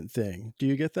entertainment thing. Do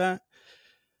you get that?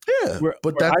 Yeah, but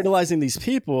We're that idolizing these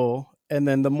people, and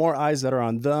then the more eyes that are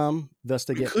on them, thus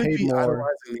they we get could paid be more.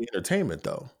 idolizing the entertainment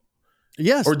though,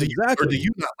 Yes, or do exactly.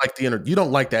 you not like you don't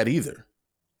like that either?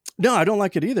 No, I don't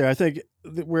like it either. I think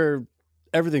that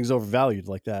everything's overvalued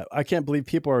like that. I can't believe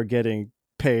people are getting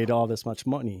paid all this much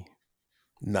money.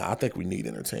 Nah, I think we need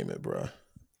entertainment, bro.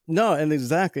 No, and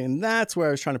exactly. And that's where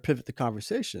I was trying to pivot the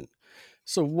conversation.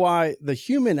 So why the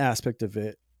human aspect of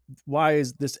it, why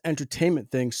is this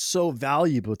entertainment thing so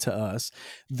valuable to us?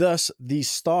 Thus, these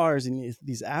stars and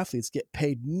these athletes get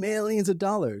paid millions of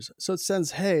dollars. So it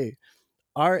says, hey,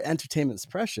 our entertainment's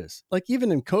precious. Like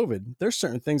even in COVID, there's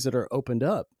certain things that are opened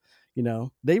up.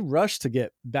 They rush to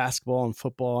get basketball and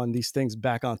football and these things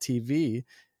back on TV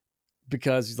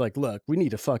because he's like, look, we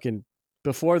need to fucking,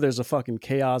 before there's a fucking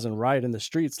chaos and riot in the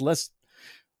streets,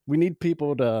 we need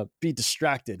people to be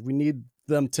distracted. We need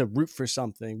them to root for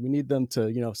something. We need them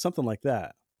to, something like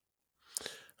that.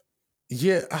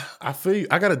 Yeah, I feel you.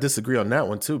 I got to disagree on that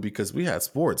one too because we had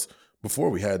sports before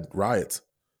we had riots,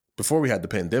 before we had the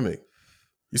pandemic.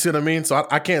 You see what I mean? So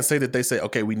I can't say that they say,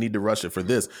 okay, we need to rush it for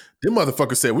this. Them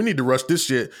motherfuckers said we need to rush this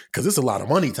shit because there's a lot of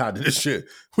money tied to this shit.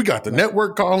 We got the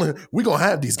network calling. We gonna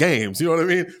have these games. You know what I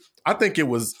mean? I think it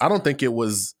was. I don't think it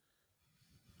was.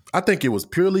 I think it was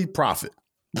purely profit.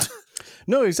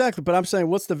 No, exactly. But I'm saying,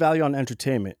 what's the value on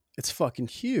entertainment? It's fucking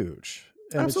huge.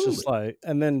 And it's Absolutely. just like,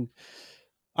 and then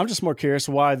I'm just more curious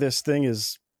why this thing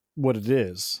is what it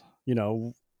is,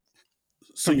 So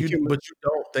but you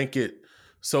don't think it.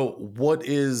 So what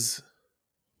is?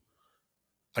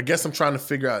 I guess I'm trying to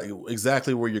figure out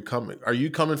exactly where you're coming. Are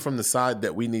you coming from the side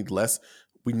that we need less?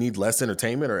 We need less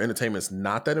entertainment, or entertainment's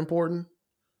not that important?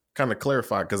 Kind of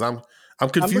clarify because I'm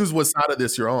confused what side of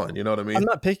this you're on. You know what I I'm mean?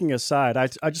 not picking a side.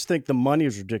 I just think the money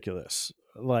is ridiculous.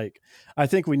 like I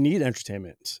think we need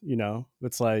entertainment. You know,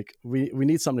 it's like we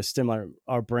need something to stimulate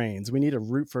our brains. We need to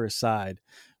root for a side.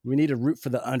 We need to root for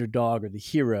the underdog or the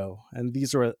hero, and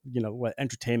these are what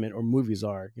entertainment or movies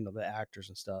are. The actors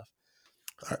and stuff.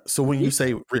 So We when need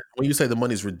you say the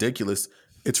money's ridiculous,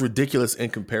 it's ridiculous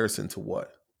in comparison to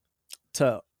what?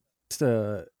 to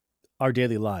to our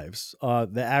daily lives,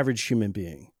 the average human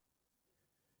being.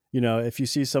 If you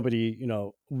see somebody,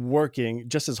 working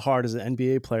just as hard as an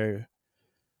NBA player,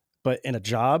 but in a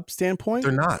job They're standpoint,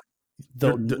 not.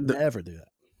 they'll never do that.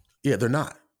 Yeah, they're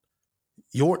not.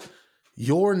 You're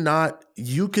you're not.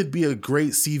 You could be a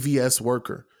great CVS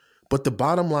worker, but the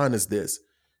bottom line is this: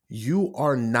 you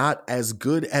are not as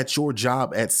good at your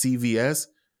job at CVS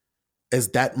as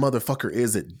that motherfucker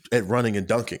is at running and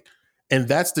dunking. And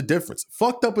that's the difference.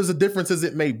 Fucked up as a difference as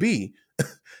it may be,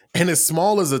 and as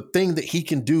small as a thing that he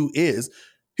can do is,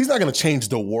 he's not going to change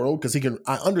the world because he can.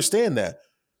 I understand that.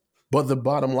 But the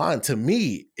bottom line to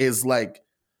me is like,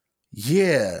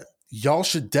 yeah, y'all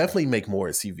should definitely make more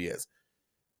at CVS.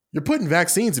 You're putting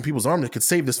vaccines in people's arms that could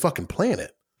save this fucking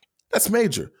planet. That's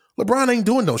major. LeBron ain't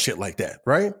doing no shit like that,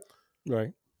 right?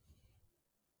 Right.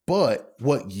 But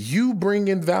what you bring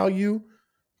in value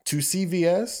to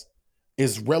CVS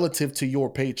is relative to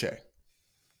your paycheck.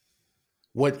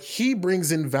 What he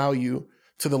brings in value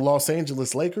to the Los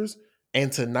Angeles Lakers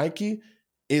and to Nike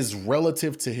is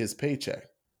relative to his paycheck.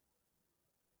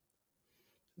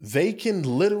 They can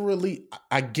literally,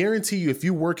 I guarantee you, if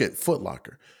you work at Foot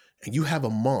Locker and you have a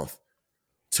month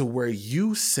to where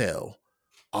you sell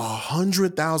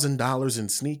 $100,000 in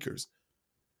sneakers,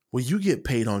 well, you get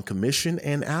paid on commission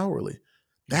and hourly.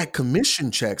 That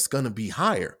commission check's going to be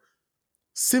higher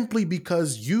simply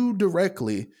because you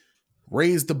directly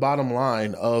raise the bottom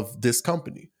line of this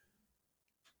company.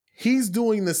 He's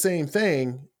doing the same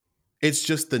thing. It's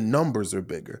just the numbers are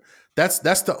bigger. That's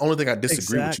the only thing I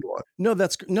disagree with you on.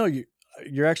 No,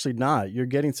 you're actually not. You're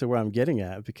getting to where I'm getting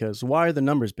at, because why are the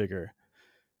numbers bigger?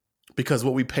 Because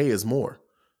what we pay is more.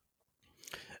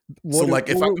 What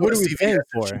if I go to CVS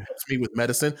for? She helps me with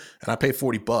medicine and I pay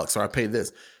 $40 or I pay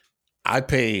this, I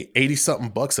pay 80 something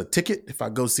bucks a ticket. If I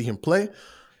go see him play,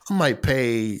 I might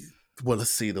pay, well, let's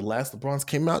see, the last LeBron's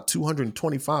came out,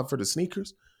 $225 for the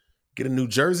sneakers. Get a new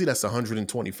jersey, that's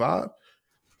 $125.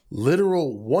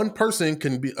 Literal one person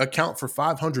can account for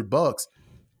 $500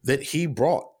 that he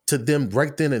brought to them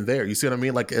right then and there. You see what I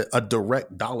mean? Like a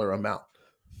direct dollar amount.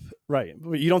 Right.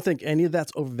 But you don't think any of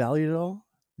that's overvalued at all?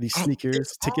 These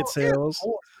sneakers, ticket sales?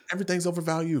 Yeah, everything's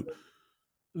overvalued.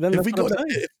 Then if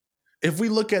we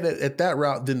look at it at that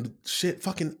route, then shit,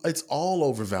 fucking, it's all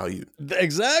overvalued.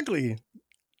 Exactly.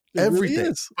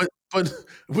 Everything. Really,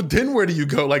 but then where do you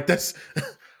go? Like that's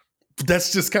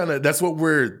just kind of that's what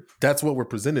we're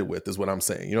presented with, is what I'm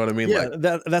saying. You know what I mean? Yeah,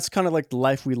 like that's kind of like the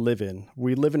life we live in.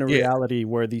 We live in a reality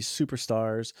where these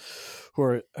superstars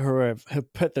who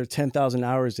have put their 10,000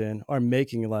 hours in are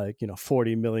making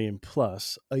 40 million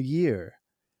plus a year.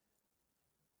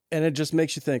 And it just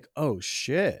makes you think, oh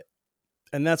shit.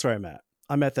 And that's where I'm at.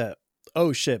 I'm at that,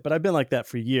 oh shit, but I've been like that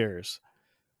for years.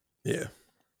 Yeah.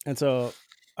 And so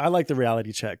I like the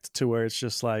reality check to where it's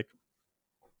just like,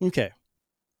 okay,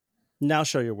 now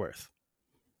show your worth.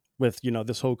 With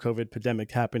this whole COVID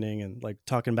pandemic happening and like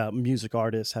talking about music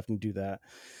artists having to do that,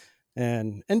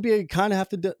 and NBA kind of have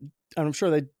to do, I'm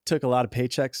sure they took a lot of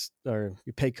paychecks or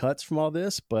pay cuts from all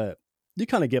this, but you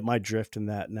kind of get my drift in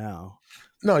that now.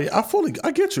 No,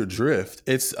 I get your drift.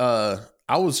 It's I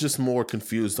was just more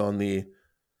confused on the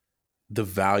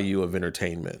value of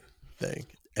entertainment thing,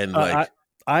 and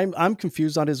I'm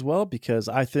confused on it as well, because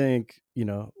I think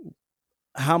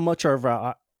how much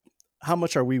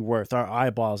are we worth, our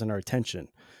eyeballs and our attention?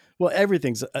 Well,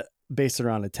 everything's based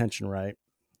around attention, right?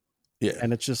 Yeah.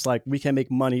 And it's just like we can make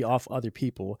money off other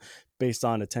people based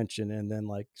on attention. And then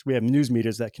we have news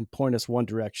meters that can point us one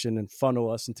direction and funnel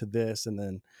us into this.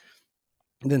 And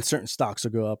then certain stocks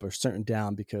will go up or certain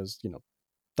down because,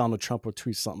 Donald Trump will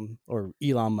tweet something or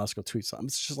Elon Musk will tweet something.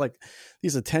 It's just like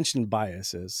these attention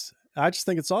biases. I just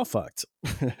think it's all fucked.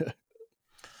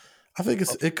 I think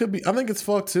it could be. I think it's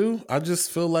fucked too. I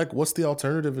just feel like, what's the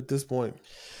alternative at this point?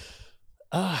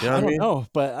 I don't know,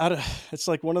 but it's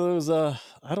like one of those.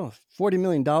 $40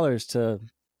 million to,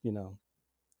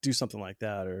 do something like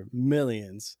that, or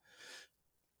millions.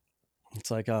 It's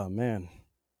like, oh man.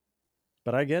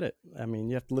 But I get it. I mean,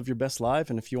 you have to live your best life,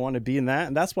 and if you want to be in that,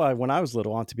 and that's why when I was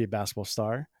little, I wanted to be a basketball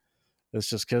star. It's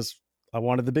just because I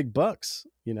wanted the big bucks,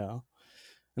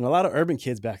 And a lot of urban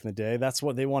kids back in the day, that's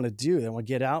what they want to do. They want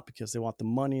to get out because they want the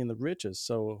money and the riches.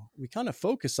 So we kind of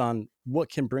focus on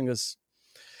what can bring us.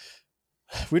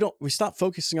 We stop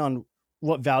focusing on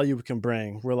what value we can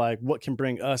bring. We're like, what can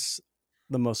bring us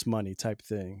the most money type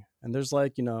thing. And there's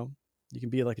like, you can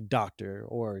be like a doctor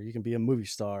or you can be a movie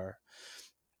star.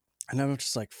 And I'm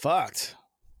just like, fucked.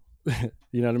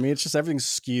 You know what I mean? It's just everything's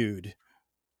skewed.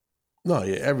 No,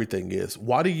 yeah, everything is.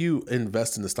 Why do you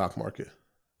invest in the stock market?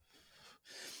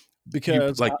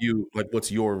 Because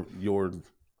What's your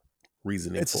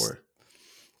reasoning it's for it?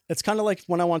 it's kind of like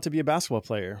when I wanted to be a basketball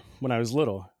player when I was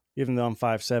little. Even though I'm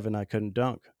 5'7", I couldn't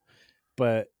dunk.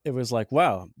 But it was like,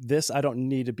 wow, this, I don't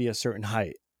need to be a certain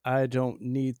height. I don't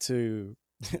need to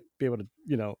be able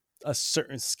to, a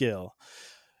certain skill.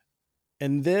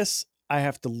 And this, I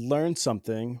have to learn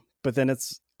something, but then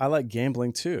I like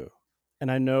gambling too.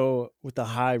 And I know with the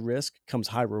high risk comes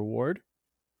high reward.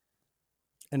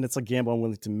 And it's a gamble I'm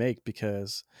willing to make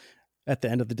because at the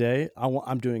end of the day,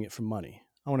 I'm doing it for money.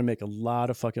 I want to make a lot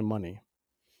of fucking money.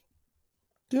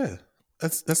 Yeah,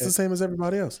 that's the same as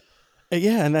everybody else.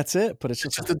 Yeah, and that's it. But it's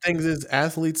It's just just the things is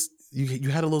athletes. You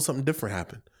had a little something different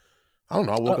happen. I don't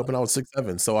know. I woke up and I was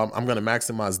 6'7", so I'm going to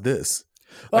maximize this.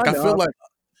 Like I feel like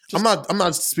I'm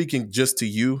not speaking just to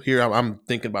you here. I'm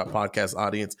thinking about podcast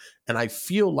audience, and I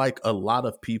feel like a lot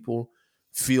of people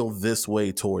feel this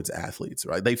way towards athletes,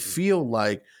 right? They feel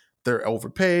like they're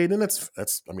overpaid, and that's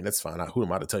fine. Who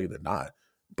am I to tell you they're not?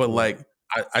 But like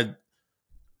I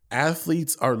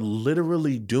athletes are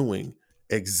literally doing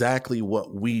exactly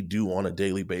what we do on a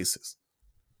daily basis,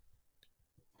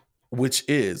 which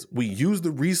is we use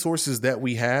the resources that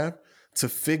we have to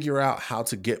figure out how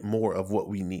to get more of what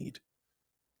we need.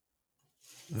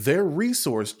 Their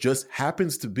resource just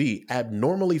happens to be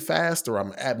abnormally fast, or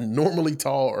I'm abnormally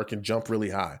tall, or can jump really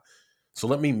high. So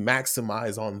let me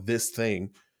maximize on this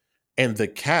thing. And the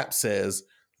cap says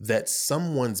that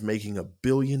someone's making $1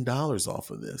 billion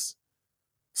off of this.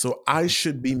 So I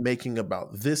should be making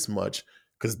about this much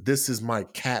because this is my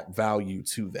cap value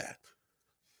to that.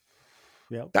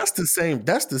 Yep. That's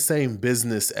the same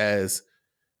business as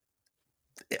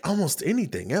almost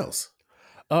anything else.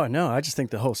 Oh no, I just think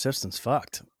the whole system's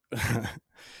fucked.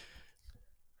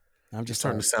 I'm just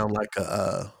starting to sound like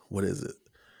what is it?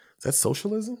 Is that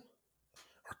socialism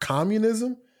or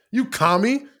communism? You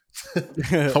commie?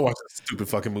 I watched a stupid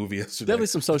fucking movie yesterday. Definitely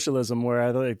some socialism where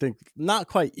I think not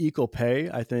quite equal pay.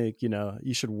 I think,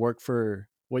 you should work for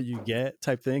what you get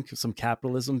type thing. Some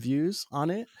capitalism views on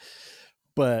it.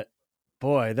 But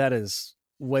boy, that is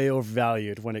way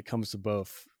overvalued when it comes to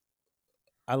both.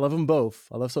 I love them both.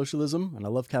 I love socialism and I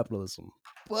love capitalism.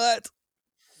 But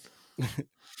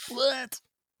what?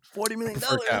 $40 million.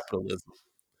 For capitalism.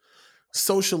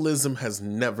 Socialism has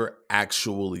never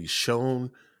actually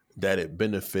shown that it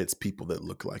benefits people that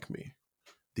look like me.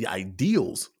 The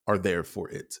ideals are there for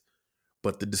it,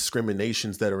 but the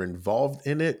discriminations that are involved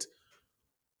in it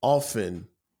often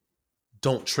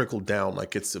don't trickle down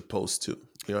like it's supposed to.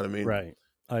 You know what I mean? Right.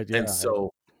 And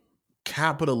so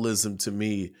capitalism to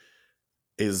me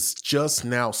is just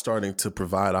now starting to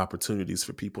provide opportunities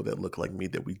for people that look like me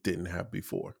that we didn't have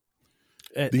before.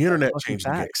 The internet changed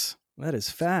facts. The game. That is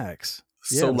facts.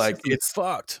 So it's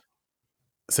fucked.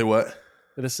 Say what?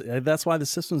 That's why the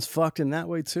system's fucked in that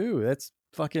way too. That's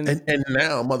fucking. And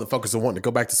now motherfuckers are wanting to go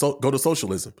back to go to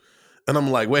socialism, and I'm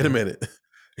like, wait a minute.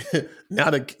 now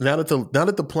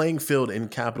that the playing field in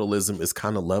capitalism is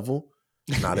kind of level,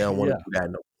 now they don't want to do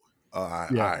that no more. All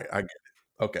right, I get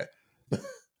it. Okay.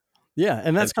 Yeah,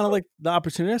 and that's kind of like the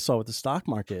opportunity I saw with the stock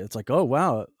market. It's like, oh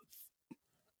wow,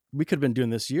 we could have been doing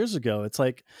this years ago. It's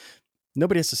like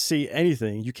nobody has to see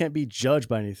anything. You can't be judged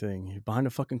by anything. You're behind a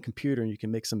fucking computer and you can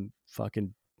make some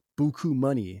fucking buku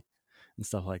money and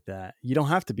stuff like that. You don't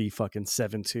have to be fucking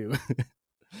 7'2"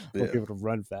 or be able to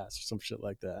run fast or some shit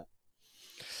like that.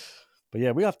 But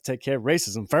yeah, we have to take care of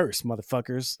racism first,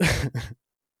 motherfuckers.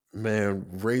 Man,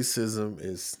 racism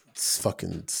is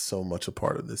fucking so much a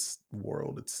part of this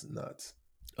world. It's nuts.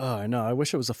 Oh, I know. I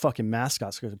wish it was a fucking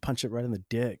mascot so I could punch it right in the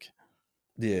dick.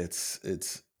 Yeah,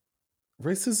 it's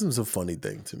racism's a funny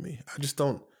thing to me.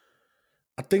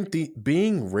 I think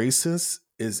being racist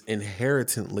is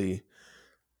inherently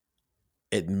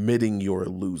admitting you're a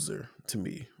loser to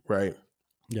me, right?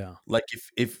 Yeah. Like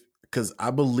because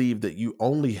I believe that you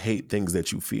only hate things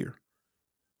that you fear.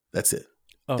 That's it.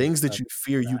 Things that you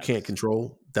fear you can't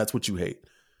control, that's what you hate.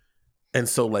 And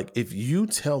so like if you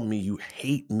tell me you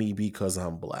hate me because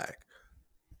I'm black,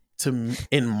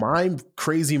 in my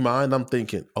crazy mind, I'm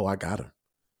thinking, oh, I got him.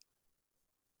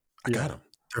 I got them.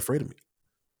 They're afraid of me.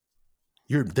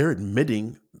 They're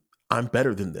admitting I'm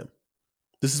better than them.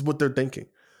 This is what they're thinking.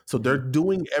 So they're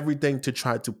doing everything to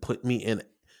try to put me in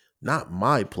not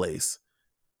my place,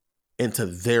 into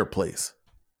their place.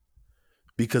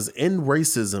 Because in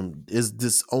racism is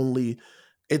this only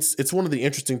it's one of the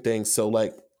interesting things. So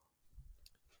like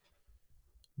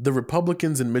the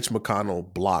Republicans and Mitch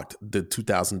McConnell blocked the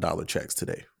 $2,000 checks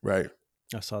today, right?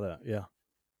 I saw that. Yeah.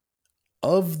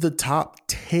 Of the top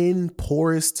 10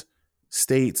 poorest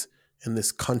states in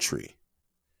this country,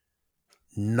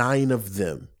 9 of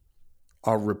them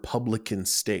are Republican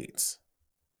states.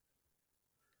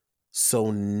 So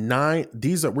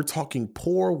we're talking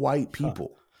poor white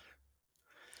people. Huh.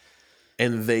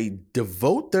 And they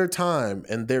devote their time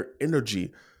and their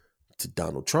energy to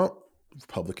Donald Trump,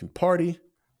 Republican Party,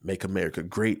 make America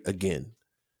great again.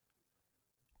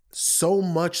 So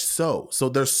much so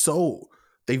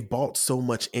they've bought so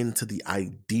much into the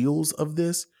ideals of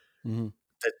this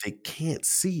that they can't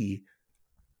see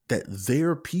that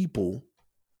their people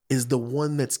is the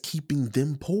one that's keeping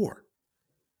them poor.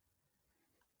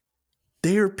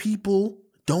 Their people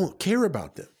don't care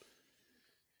about them.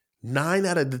 9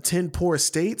 out of the 10 poorest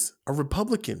states are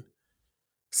Republican.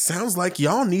 Sounds like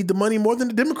y'all need the money more than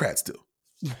the Democrats do.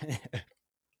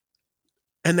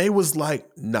 And they was like,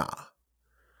 nah.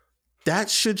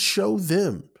 That should show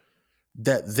them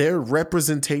that their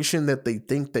representation that they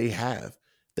think they have,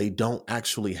 they don't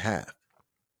actually have.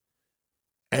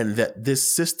 And that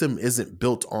this system isn't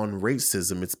built on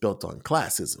racism, it's built on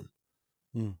classism.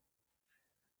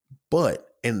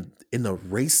 But in a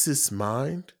racist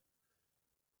mind,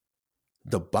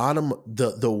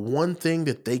 the one thing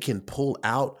that they can pull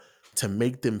out to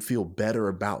make them feel better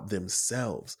about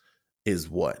themselves is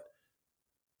what?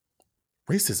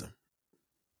 Racism.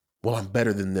 Well, I'm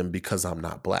better than them because I'm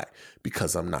not black,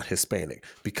 because I'm not Hispanic,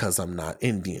 because I'm not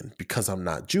Indian, because I'm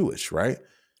not Jewish, right?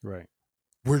 Right.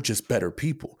 We're just better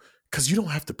people because you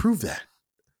don't have to prove that.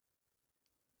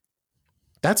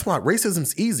 That's why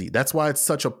racism's easy. That's why it's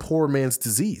such a poor man's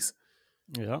disease.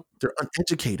 Yeah. They're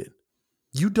uneducated.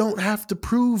 You don't have to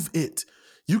prove it.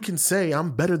 You can say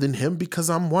I'm better than him because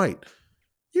I'm white.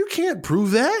 You can't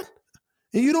prove that.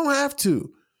 And you don't have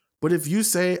to. But if you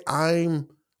say I'm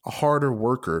a harder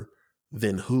worker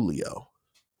than Julio,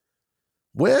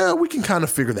 well, we can kind of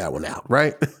figure that one out,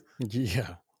 right?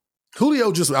 Yeah.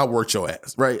 Julio just outworked your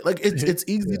ass, right? Like it's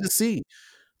easy to see.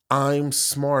 I'm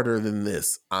smarter than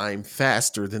this. I'm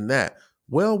faster than that.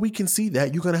 Well, we can see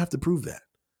that. You're going to have to prove that.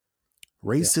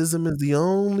 Racism is the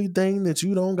only thing that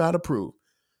you don't got to prove.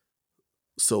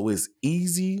 So it's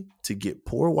easy to get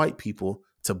poor white people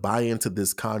to buy into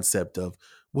this concept of,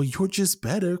 well, you're just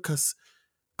better because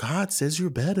God says you're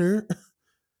better.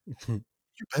 You're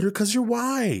better because you're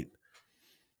white.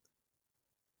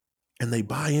 And they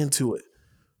buy into it.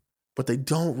 But they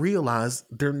don't realize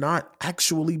they're not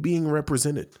actually being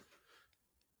represented.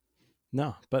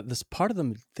 No, but this part of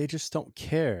them, they just don't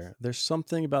care. There's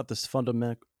something about this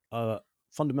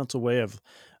fundamental way of,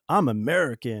 I'm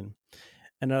American.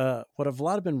 And what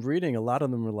I've been reading, a lot of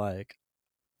them are like,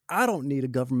 I don't need a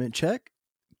government check.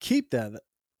 Keep that.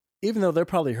 Even though they're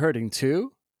probably hurting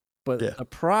too. But a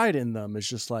pride in them is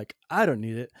just like, I don't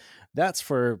need it. That's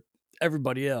for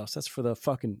everybody else. That's for the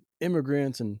fucking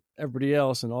immigrants and everybody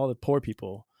else and all the poor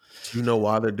people. Do you know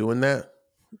why they're doing that?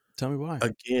 Tell me why.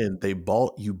 Again,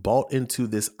 you bought into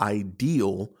this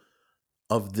ideal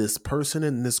of this person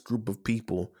and this group of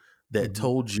people that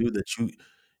told you that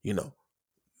you know,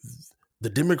 the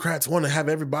Democrats want to have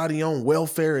everybody on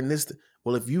welfare and this.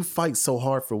 Well, if you fight so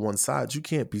hard for one side, you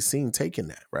can't be seen taking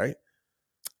that, right?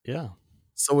 Yeah.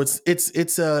 So it's just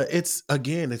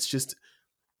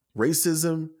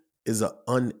racism is an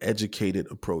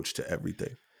uneducated approach to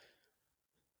everything.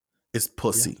 It's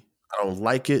pussy. Yeah. I don't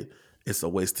like it. It's a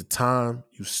waste of time.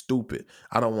 You stupid.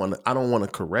 I don't want to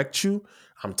correct you.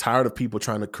 I'm tired of people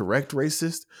trying to correct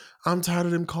racists. I'm tired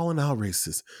of them calling out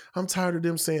racists. I'm tired of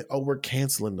them saying, oh, we're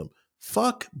canceling them.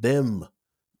 Fuck them.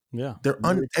 Yeah. They're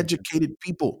uneducated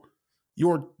people.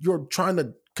 You're trying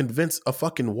to convince a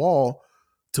fucking wall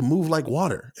to move like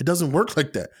water. It doesn't work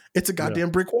like that. It's a goddamn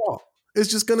brick wall. It's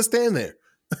just going to stand there.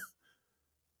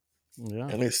 Yeah.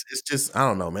 And it's just, I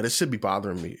don't know, man. It should be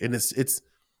bothering me. And it's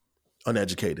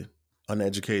uneducated. And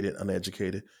then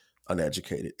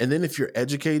if you're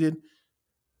educated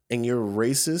and you're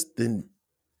racist, then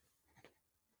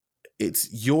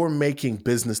you're making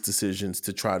business decisions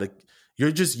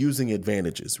you're just using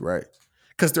advantages, right?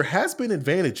 Because there has been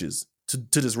advantages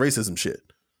to this racism shit.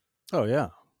 Oh, yeah.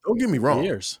 Don't get me wrong.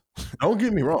 Years. Don't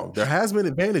get me wrong. There has been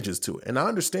advantages to it. And I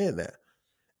understand that.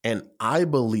 And I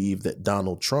believe that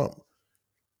Donald Trump,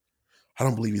 I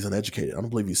don't believe he's uneducated. I don't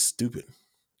believe he's stupid.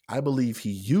 I believe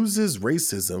he uses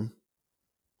racism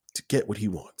to get what he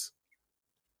wants.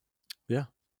 Yeah.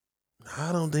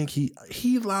 I don't think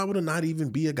he allowed to not even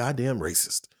be a goddamn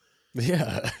racist.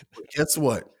 Yeah. But guess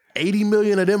what? 80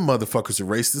 million of them motherfuckers are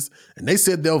racist, and they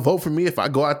said they'll vote for me if I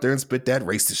go out there and spit that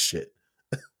racist shit.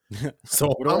 So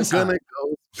What do I I'm say? gonna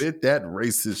go spit that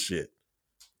racist shit.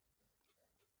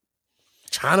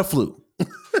 China flu.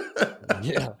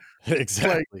 Yeah,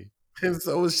 exactly. And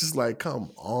so it's just like,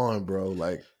 come on, bro.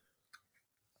 Like,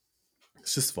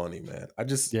 it's just funny, man.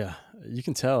 Yeah, you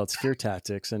can tell it's fear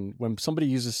tactics, and when somebody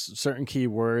uses certain key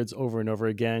words over and over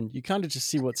again, you kind of just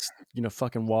see what's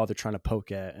fucking wall they're trying to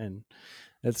poke at, and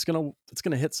it's gonna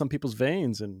hit some people's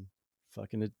veins, and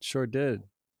fucking it sure did.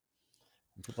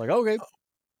 And people are like, okay,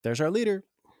 there's our leader.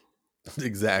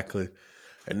 exactly.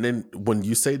 And then when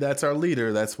you say that's our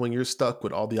leader, that's when you're stuck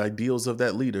with all the ideals of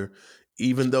that leader,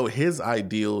 even though his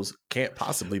ideals can't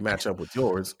possibly match up with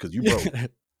yours because you broke.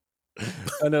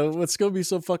 I know what's gonna be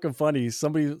so fucking funny.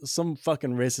 Some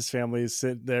fucking racist family is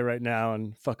sitting there right now,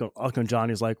 and fucking Uncle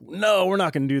Johnny's like, "No, we're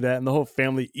not gonna do that," and the whole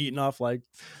family eating off like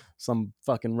some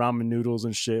fucking ramen noodles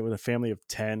and shit with a family of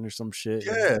 10 or some shit.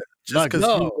 Yeah, just Like, because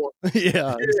no, you want,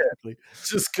 yeah, exactly.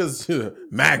 just because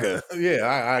MAGA. Yeah,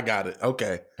 I got it.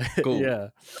 Okay, cool. Yeah,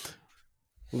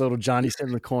 little Johnny sitting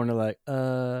in the corner like,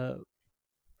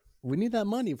 we need that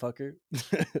money, fucker.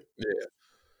 Yeah,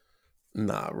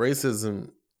 nah, racism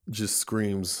just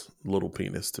screams little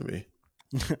penis to me.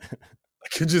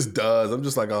 Like it just does. I'm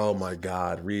just like, oh my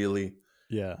god, really?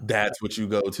 Yeah, That's what you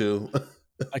go to?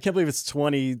 I can't believe it's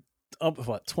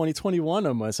 2021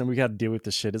 almost, and we got to deal with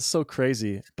this shit. It's so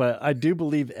crazy. But I do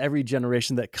believe every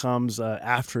generation that comes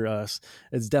after us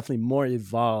is definitely more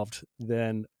evolved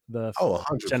than the Oh,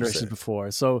 generations 100%. before.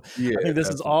 So Yeah, I think this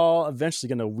is definitely. all eventually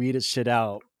going to weed its shit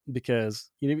out, because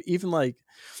even like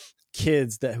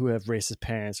kids who have racist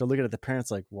parents are looking at the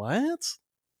parents like, what?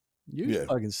 You're Yeah,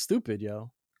 fucking stupid,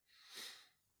 yo.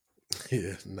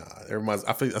 yeah. Nah, it reminds.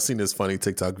 I seen this funny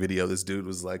TikTok video. This dude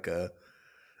was like,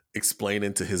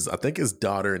 explaining to I think his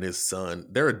daughter and his son.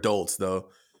 They're adults though, Mhm.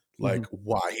 like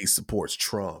why he supports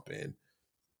Trump and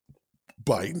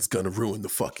Biden's gonna ruin the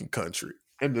fucking country.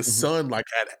 And the Mhm. son like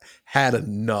had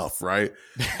enough, right?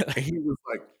 And he was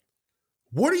like,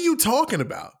 "What are you talking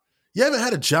about? You haven't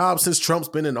had a job since Trump's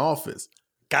been in office.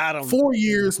 Got him. 4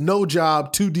 years, no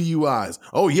job, 2 DUIs.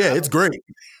 Oh yeah, it's great."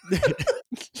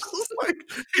 Like,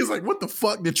 he's like, "What the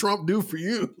fuck did Trump do for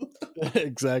you?"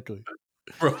 Exactly.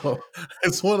 Bro,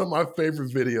 it's one of my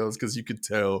favorite videos because you could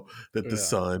tell that the Yeah.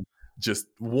 son just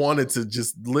wanted to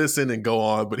just listen and go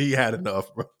on, but he had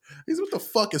enough, bro. He's, what the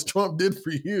fuck has Trump did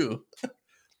for you?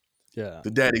 Yeah.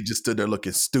 The daddy just stood there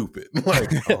looking stupid.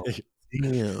 Like, oh,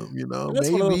 damn, And that's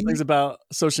one of those maybe. things about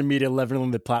social media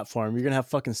leveling the platform. You're gonna have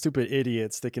fucking stupid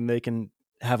idiots thinking they can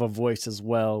have a voice as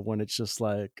well, when it's just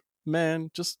like,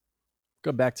 man, just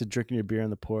go back to drinking your beer on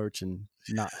the porch and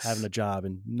not having a job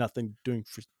and not doing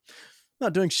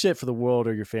shit for the world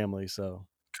or your family. So,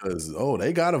 Because, oh,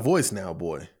 they got a voice now,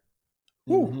 boy.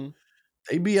 Woo, mhm.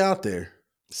 they be out there.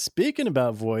 Speaking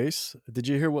about voice, did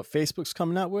you hear what Facebook's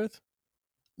coming out with?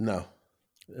 No.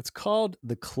 It's called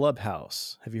the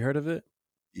Clubhouse. Have you heard of it?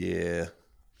 Yeah.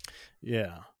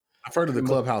 Yeah. I've heard of the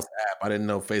Pretty much. Clubhouse app. I didn't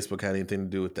know Facebook had anything to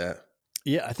do with that.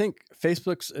 Yeah, I think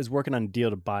Facebook is working on a deal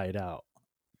to buy it out,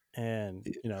 and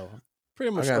Yeah,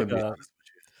 pretty I much got to like be a. honest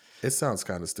with you. It sounds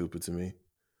kind of stupid to me.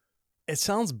 It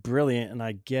sounds brilliant, and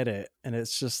I get it, and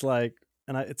it's just like,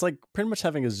 it's like pretty much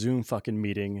having a Zoom fucking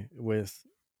meeting with,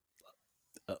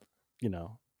 uh,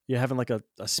 you're having like a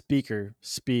speaker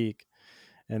speak,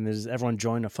 and there's everyone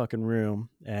join a fucking room,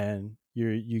 and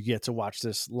you get to watch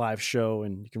this live show,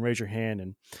 and you can raise your hand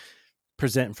and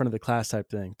present in front of the class type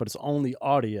thing, but it's only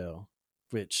audio,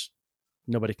 which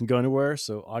nobody can go anywhere,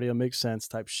 so audio makes sense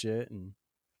type shit. And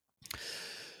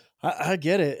I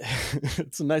get it.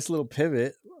 It's a nice little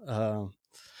pivot,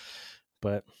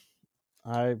 but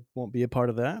I won't be a part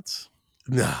of that.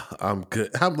 Nah, I'm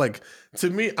good. I'm like, to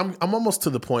me, I'm almost to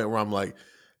the point where I'm like,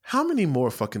 how many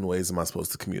more fucking ways am I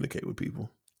supposed to communicate with people?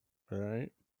 All right.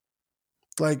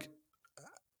 Like,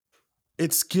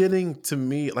 it's getting to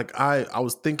me, like I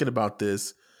was thinking about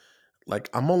this. Like,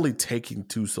 I'm only taking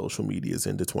 2 social medias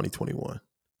into 2021.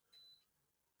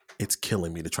 It's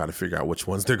killing me to try to figure out which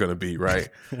ones they're gonna be, right?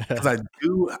 Because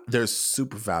there's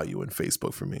super value in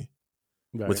Facebook for me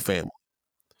with Right. family.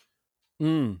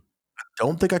 Mm,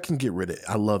 Don't think I can get rid of it.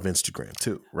 I love Instagram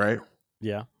too, right?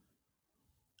 yeah.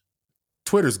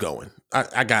 Twitter's going.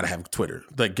 I gotta have Twitter.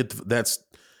 Like, that's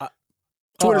Uh,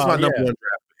 Twitter's my number yeah. one.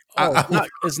 Oh, I,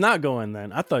 it's not going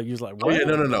then. I thought you was like, oh what? yeah,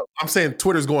 no. I'm saying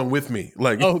Twitter's going with me.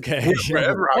 Like, Okay.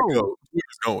 wherever I Oh, go,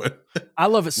 Twitter's going. I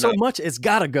love it No, so much. It's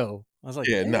gotta go. I was like,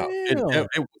 yeah, no, damn.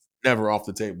 it was never off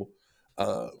the table.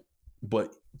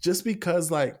 But just because,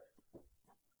 like,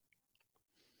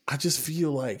 I just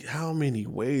feel like, how many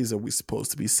ways are we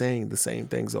supposed to be saying the same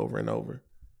things over and over?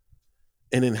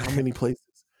 And in how many places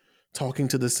talking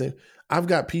to the same? I've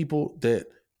got people that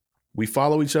we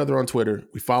follow each other on Twitter,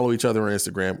 we follow each other on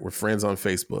Instagram, we're friends on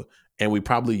Facebook, and we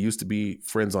probably used to be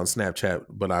friends on Snapchat,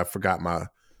 but I forgot my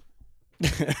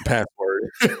password.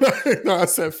 No, I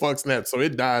said fuck Snap. So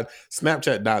it died.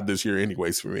 Snapchat died this year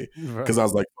anyways for me. Because I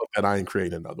was like, fuck that, I ain't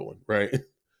creating another one. Right.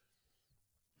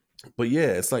 But yeah,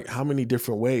 it's like, how many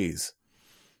different ways?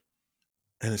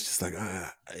 And it's just like,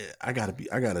 I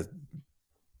gotta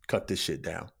cut this shit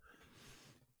down.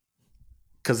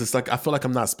 Cause it's like, I feel like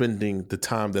I'm not spending the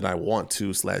time that I want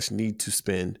to / need to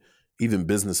spend, even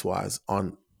business wise,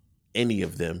 on any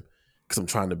of them. Cause I'm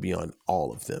trying to be on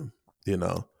all of them, you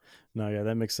know? No, yeah,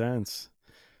 that makes sense.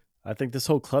 I think this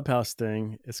whole Clubhouse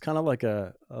thing, it's kind of like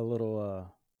a little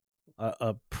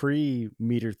a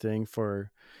pre-meter thing for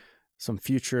some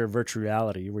future virtual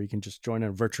reality where you can just join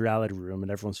a virtual reality room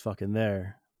and everyone's fucking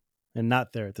there and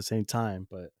not there at the same time.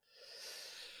 But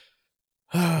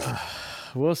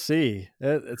we'll see.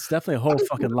 It's definitely a whole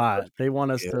fucking lot. They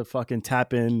want us to fucking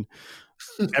tap in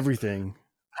everything.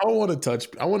 I want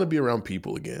to be around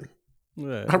people again.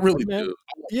 Yeah, I really do.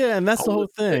 Yeah, and that's the whole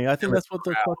thing. I think that's what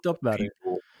they're fucked up about it.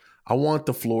 I want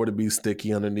the floor to be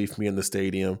sticky underneath me in the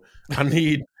stadium. I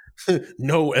need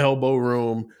no elbow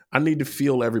room. I need to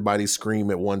feel everybody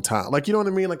scream at one time. Like, you know what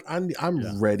I mean? Like, I'm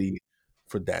ready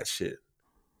for that shit.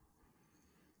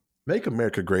 Make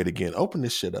America great again. Open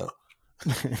this shit up.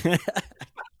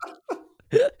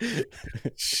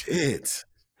 Shit.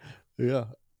 Yeah.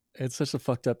 It's such a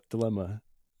fucked up dilemma.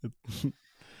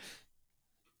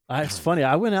 It's funny.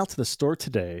 I went out to the store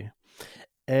today,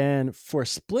 and for a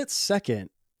split second,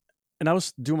 and I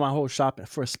was doing my whole shopping.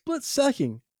 For a split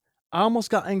second, I almost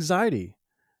got anxiety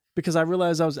because I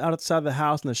realized I was outside the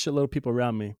house and there's a shitload of people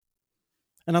around me.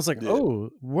 And I was like, oh,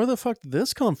 where the fuck did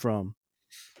this come from?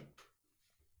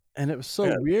 And it was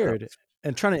so weird.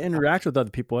 And trying to interact with other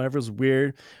people, and it was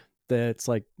weird that it's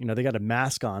like, you know, they got a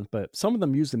mask on, but some of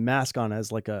them use the mask on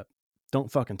as like a,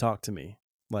 don't fucking talk to me.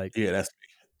 Like, yeah, that's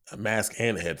a mask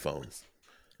and headphones.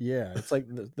 Yeah. It's like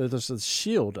there's a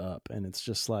shield up, and it's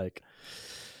just like,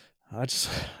 I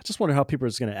just wonder how people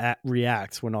are going to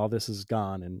react when all this is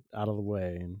gone and out of the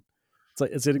way. And it's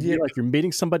like, is it going to be like you're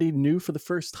meeting somebody new for the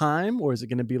first time, or is it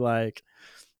going to be like,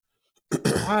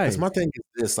 hi? Because my thing is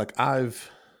this, like, I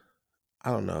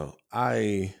don't know.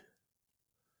 I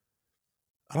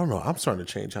don't know. I'm starting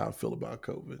to change how I feel about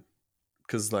COVID.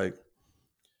 Because, like,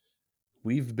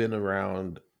 we've been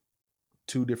around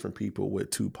 2 different people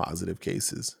with 2 positive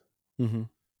cases in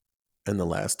the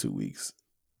last 2 weeks,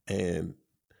 and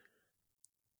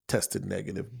tested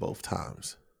negative both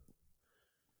times.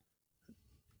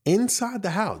 Inside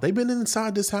the house. They've been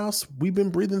inside this house. We've been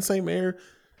breathing the same air,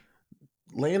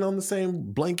 laying on the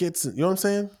same blankets. You know what I'm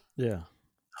saying? Yeah.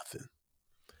 Nothing.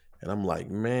 And I'm like,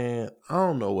 man, I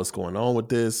don't know what's going on with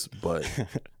this, but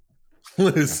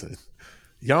listen,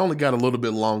 y'all only got a little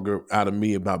bit longer out of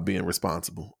me about being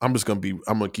responsible. I'm going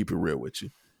to keep it real with you.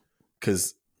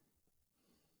 Because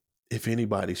if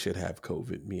anybody should have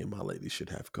COVID, me and my lady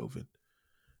should have COVID.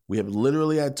 We have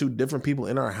literally had 2 different people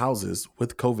in our houses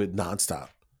with COVID nonstop.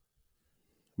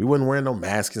 We wasn't wearing no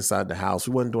mask inside the house.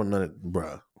 We wasn't doing none of it,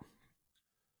 bruh.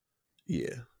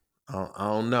 Yeah. I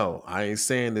don't know. I ain't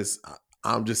saying this.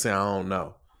 I'm just saying I don't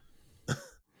know.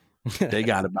 They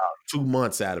got about 2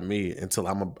 months out of me until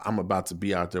I'm about to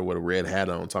be out there with a red hat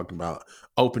on talking about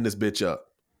open this bitch up.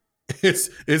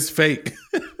 It's fake.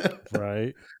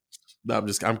 Right. No,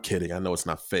 I'm kidding. I know it's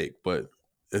not fake, but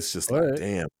it's just like,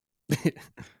 damn.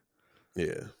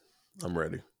 Yeah. I'm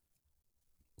ready.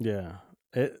 Yeah.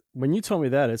 When you told me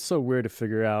that, it's so weird to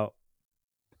figure out,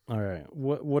 all right,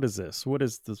 what is this? What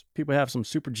is this? People have some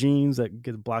super genes that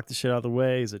get block the shit out of the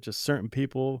way. Is it just certain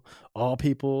people, all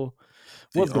people?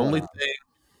 What's going on?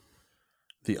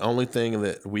 The only thing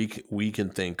that we can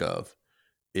think of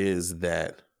is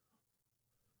that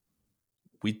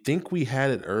we think we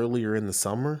had it earlier in the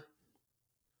summer,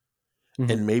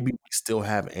 and maybe we still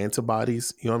have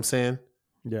antibodies. You know what I'm saying?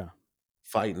 Yeah.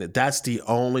 Fighting it. That's the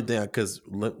only thing. Because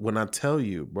when I tell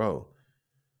you, bro,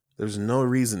 there's no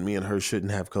reason me and her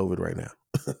shouldn't have COVID right now.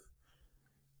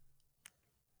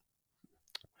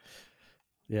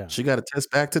 Yeah. She got a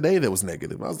test back today that was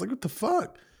negative. I was like, what the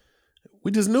fuck?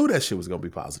 We just knew that shit was going to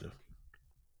be positive.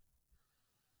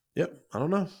 Yep. I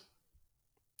don't know.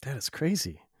 That is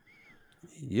crazy.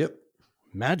 Yep.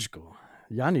 Magical.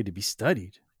 Y'all need to be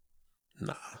studied.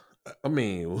 Nah. I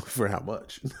mean, for how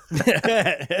much?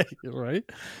 Right?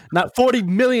 Not $40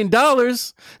 million.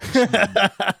 If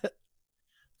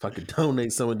I could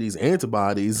donate some of these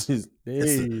antibodies.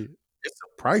 Hey, It's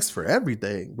a price for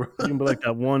everything, bro. You can be like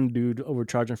that one dude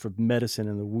overcharging for medicine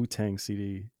in the Wu-Tang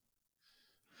CD.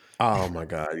 Oh my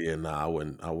god, yeah, nah, I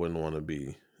wouldn't want to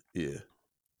be. Yeah,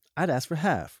 I'd ask for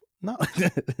half. No.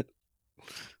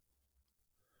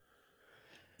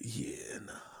 yeah,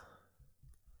 nah.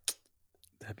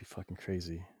 That'd be fucking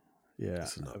crazy. Yeah.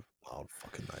 It's another wild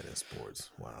fucking night in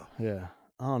sports. Wow. Yeah.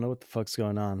 I don't know what the fuck's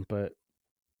going on, but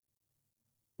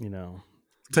you know,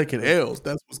 Taking L's,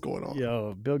 that's what's going on.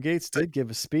 yo, Bill Gates did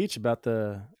give a speech about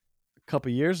a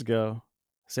couple years ago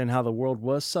saying how the world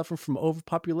was suffering from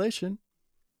overpopulation.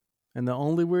 And the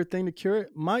only weird thing to cure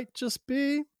it might just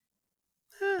be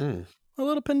a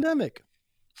little pandemic.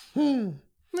 Do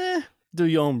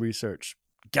your own research.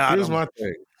 Here's my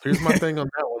thing. Here's my thing on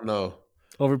that one though.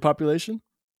 Overpopulation?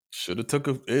 Should have took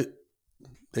it.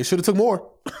 They should have took more.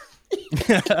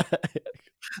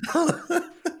 I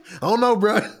don't know,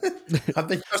 bro. I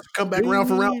think I should come back around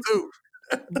for round 2.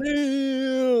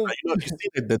 You see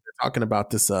that they're talking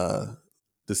about this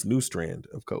new strand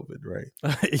of COVID, right?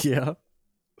 Yeah.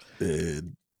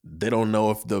 They don't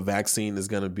know if the vaccine is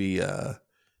going to be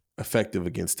effective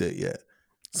against it yet.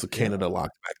 So Canada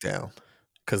locked back down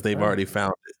because they've already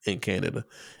found it in Canada.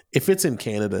 If it's in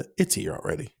Canada, it's here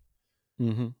already.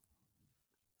 Mm-hmm.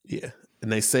 Yeah,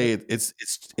 and they say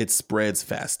it spreads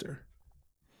faster.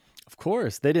 Of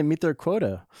course, they didn't meet their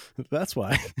quota. That's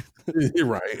why. You're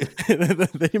right. They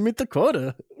didn't meet the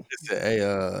quota. Hey,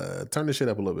 turn this shit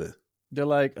up a little bit. They're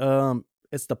like,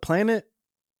 it's the planet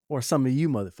or some of you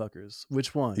motherfuckers.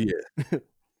 Which one? Yeah.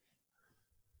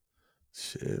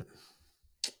 Shit.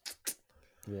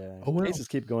 Yeah. Oh, well. Cases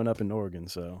keep going up in Oregon,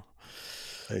 so.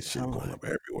 Hey, shit going up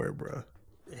everywhere, bro.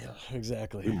 Yeah,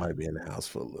 exactly. We might be in the house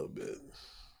for a little bit.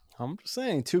 I'm just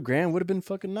saying, $2,000 would have been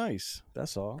fucking nice.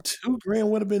 That's all. $2,000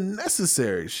 would have been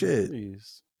necessary. Shit.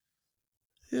 Jeez.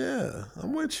 Yeah,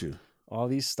 I'm with you. All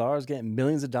these stars getting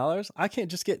millions of dollars. I can't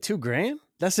just get $2,000.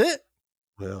 That's it.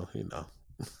 Well, you know.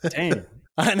 Damn.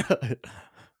 I know.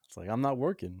 It's like I'm not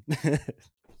working.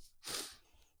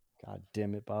 God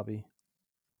damn it, Bobby.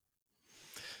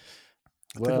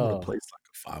 I think I'm gonna place like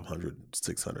a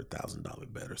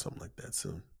 $500,000-$600,000 bet or something like that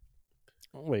soon.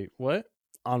 Wait, what?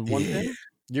 On one thing?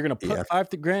 You're gonna put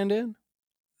 $5,000 in?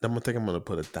 I'm gonna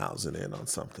put 1,000 in on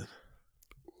something.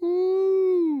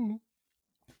 Ooh.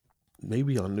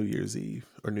 Maybe on New Year's Eve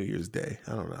or New Year's Day.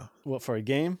 I don't know. What, for a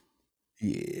game?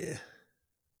 Yeah.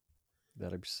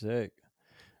 That'd be sick.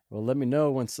 Well, let me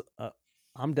know once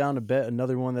I'm down to bet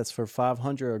another one that's for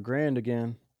 500 or $1,000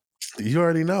 again. You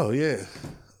already know, yeah.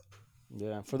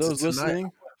 Yeah. For those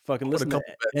listening, fucking listen to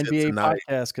NBA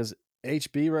podcast because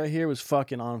HB right here was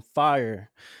fucking on fire.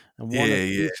 And won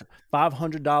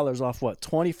 $500 off what?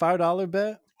 $25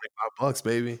 bet? $25,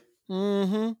 baby.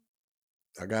 Mm-hmm.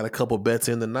 I got a couple bets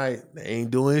in the night. They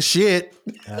ain't doing shit.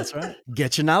 That's right.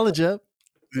 Get your knowledge up.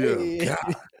 Yeah.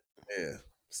 Yeah.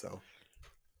 So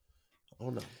I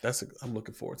don't know. I'm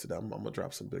looking forward to that. I'm gonna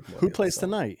drop some big money. Who plays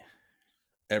tonight?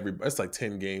 It's like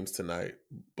 10 games tonight,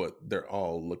 but they're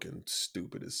all looking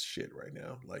stupid as shit right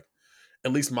now. Like,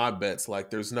 at least my bets, like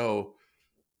there's no,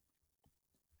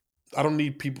 I don't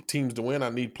need teams to win. I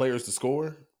need players to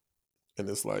score. And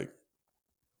it's like,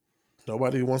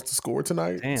 nobody wants to score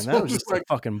tonight. Damn, that was just like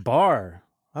a fucking bar.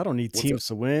 I don't need teams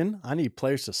to win. I need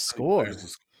players to score.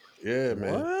 Yeah,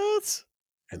 man. What?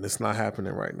 And it's not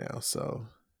happening right now. So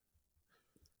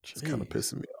it's kind of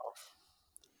pissing me off.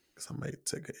 Because I might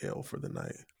take an L for the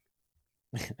night.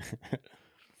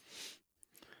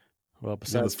 Well,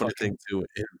 besides the funny thing too,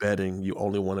 in betting, you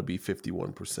only want to be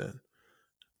 51%.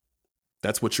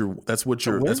 That's what you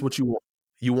want.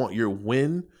 You want your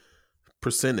win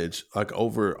percentage, like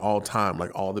over all time,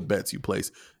 like all the bets you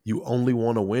place. You only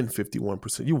want to win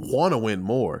 51%. You want to win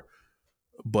more,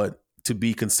 but to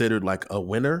be considered like a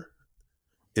winner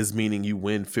is meaning you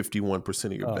win 51%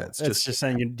 of your bets. It's just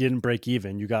saying you didn't break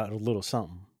even. You got a little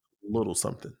something. Little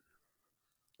something.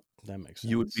 That makes sense.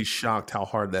 You would be shocked how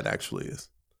hard that actually is.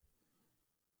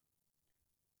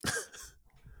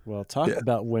 Well, talk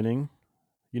about winning.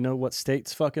 You know what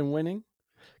state's fucking winning?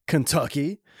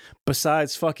 Kentucky.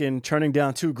 Besides fucking turning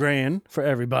down $2,000 for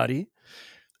everybody.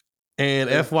 And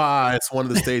FYI, it's one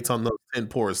of the states on the 10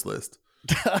 poorest list.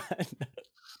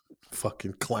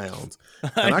 Fucking clowns.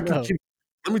 And let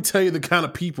me tell you the kind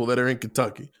of people that are in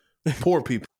Kentucky. Poor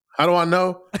people. How do I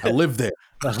know? I lived there.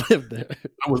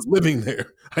 I was living there.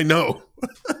 I know.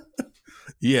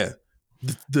 Yeah.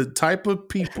 The type of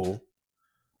people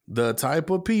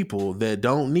that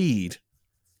don't need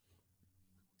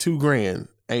 $2,000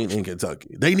 ain't in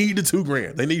Kentucky. They need the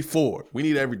 $2,000. They need 4. We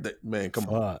need everything. Man, come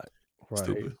on. Right.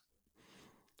 Stupid.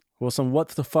 Well, some what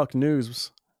the fuck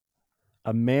news.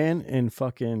 A man in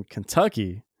fucking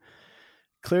Kentucky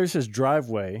clears his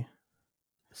driveway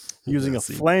using Yeah, a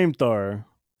see, flamethrower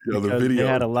the because they video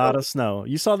had is a lot of snow.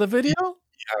 You saw the video?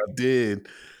 I did.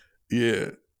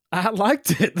 Yeah. I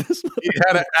liked it. He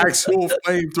had an actual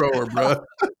flamethrower, bro.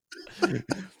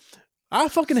 I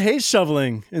fucking hate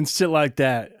shoveling and shit like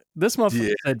that. This motherfucker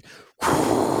Yeah, said,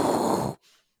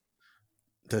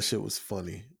 that shit was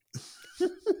funny.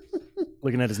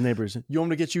 looking at his neighbors. You want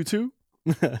me to get you too?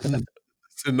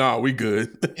 So, nah, we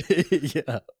good.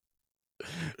 Yeah.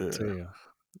 Damn.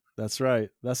 That's right.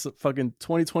 That's the fucking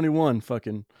 2021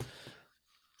 fucking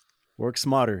work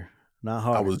smarter, not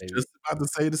harder. I was baby. just about to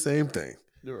say the same thing.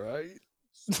 You're right.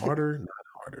 Smarter, not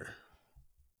harder.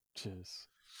 Cheers.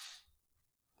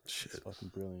 Shit. It's fucking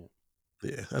brilliant.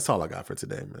 Yeah, that's all I got for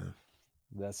today, man.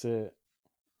 That's it.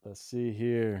 Let's see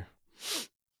here.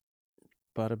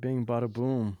 Bada bing, bada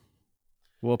boom.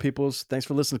 Well, peoples, thanks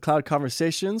for listening to Cloud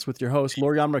Conversations with your host,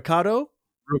 Lorian Mercado.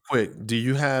 Real quick, do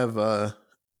you have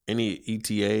any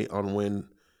ETA on when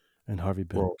And Harvey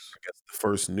Banks. well, I guess the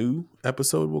first new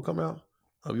episode will come out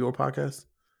of your podcast?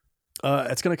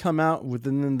 It's going to come out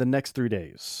within the next 3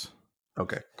 days.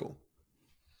 Okay, cool.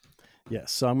 Yeah,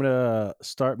 so I'm going to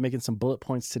start making some bullet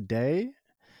points today.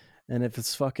 And if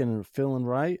it's fucking feeling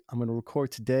right, I'm going to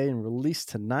record today and release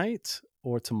tonight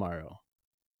or tomorrow.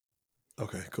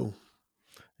 Okay, cool.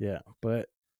 Yeah, but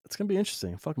it's going to be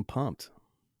interesting. I'm fucking pumped.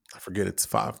 I forget it's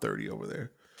 5:30 over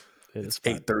there. It's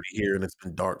 8:30 here, and it's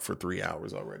been dark for 3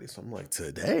 hours already. So I'm like,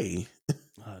 today?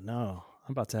 No,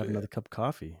 I'm about to have another cup of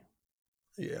coffee.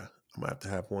 Yeah, I'm gonna have to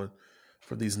have one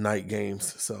for these night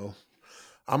games. So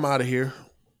I'm out of here.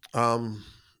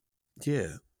 Yeah,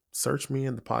 search me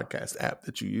in the podcast app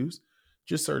that you use.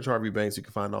 Just search Harvey Banks. You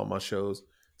can find all my shows.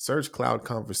 Search Cloud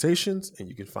Conversations, and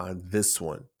you can find this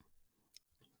one.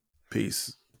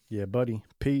 Peace. Yeah, buddy.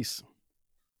 Peace.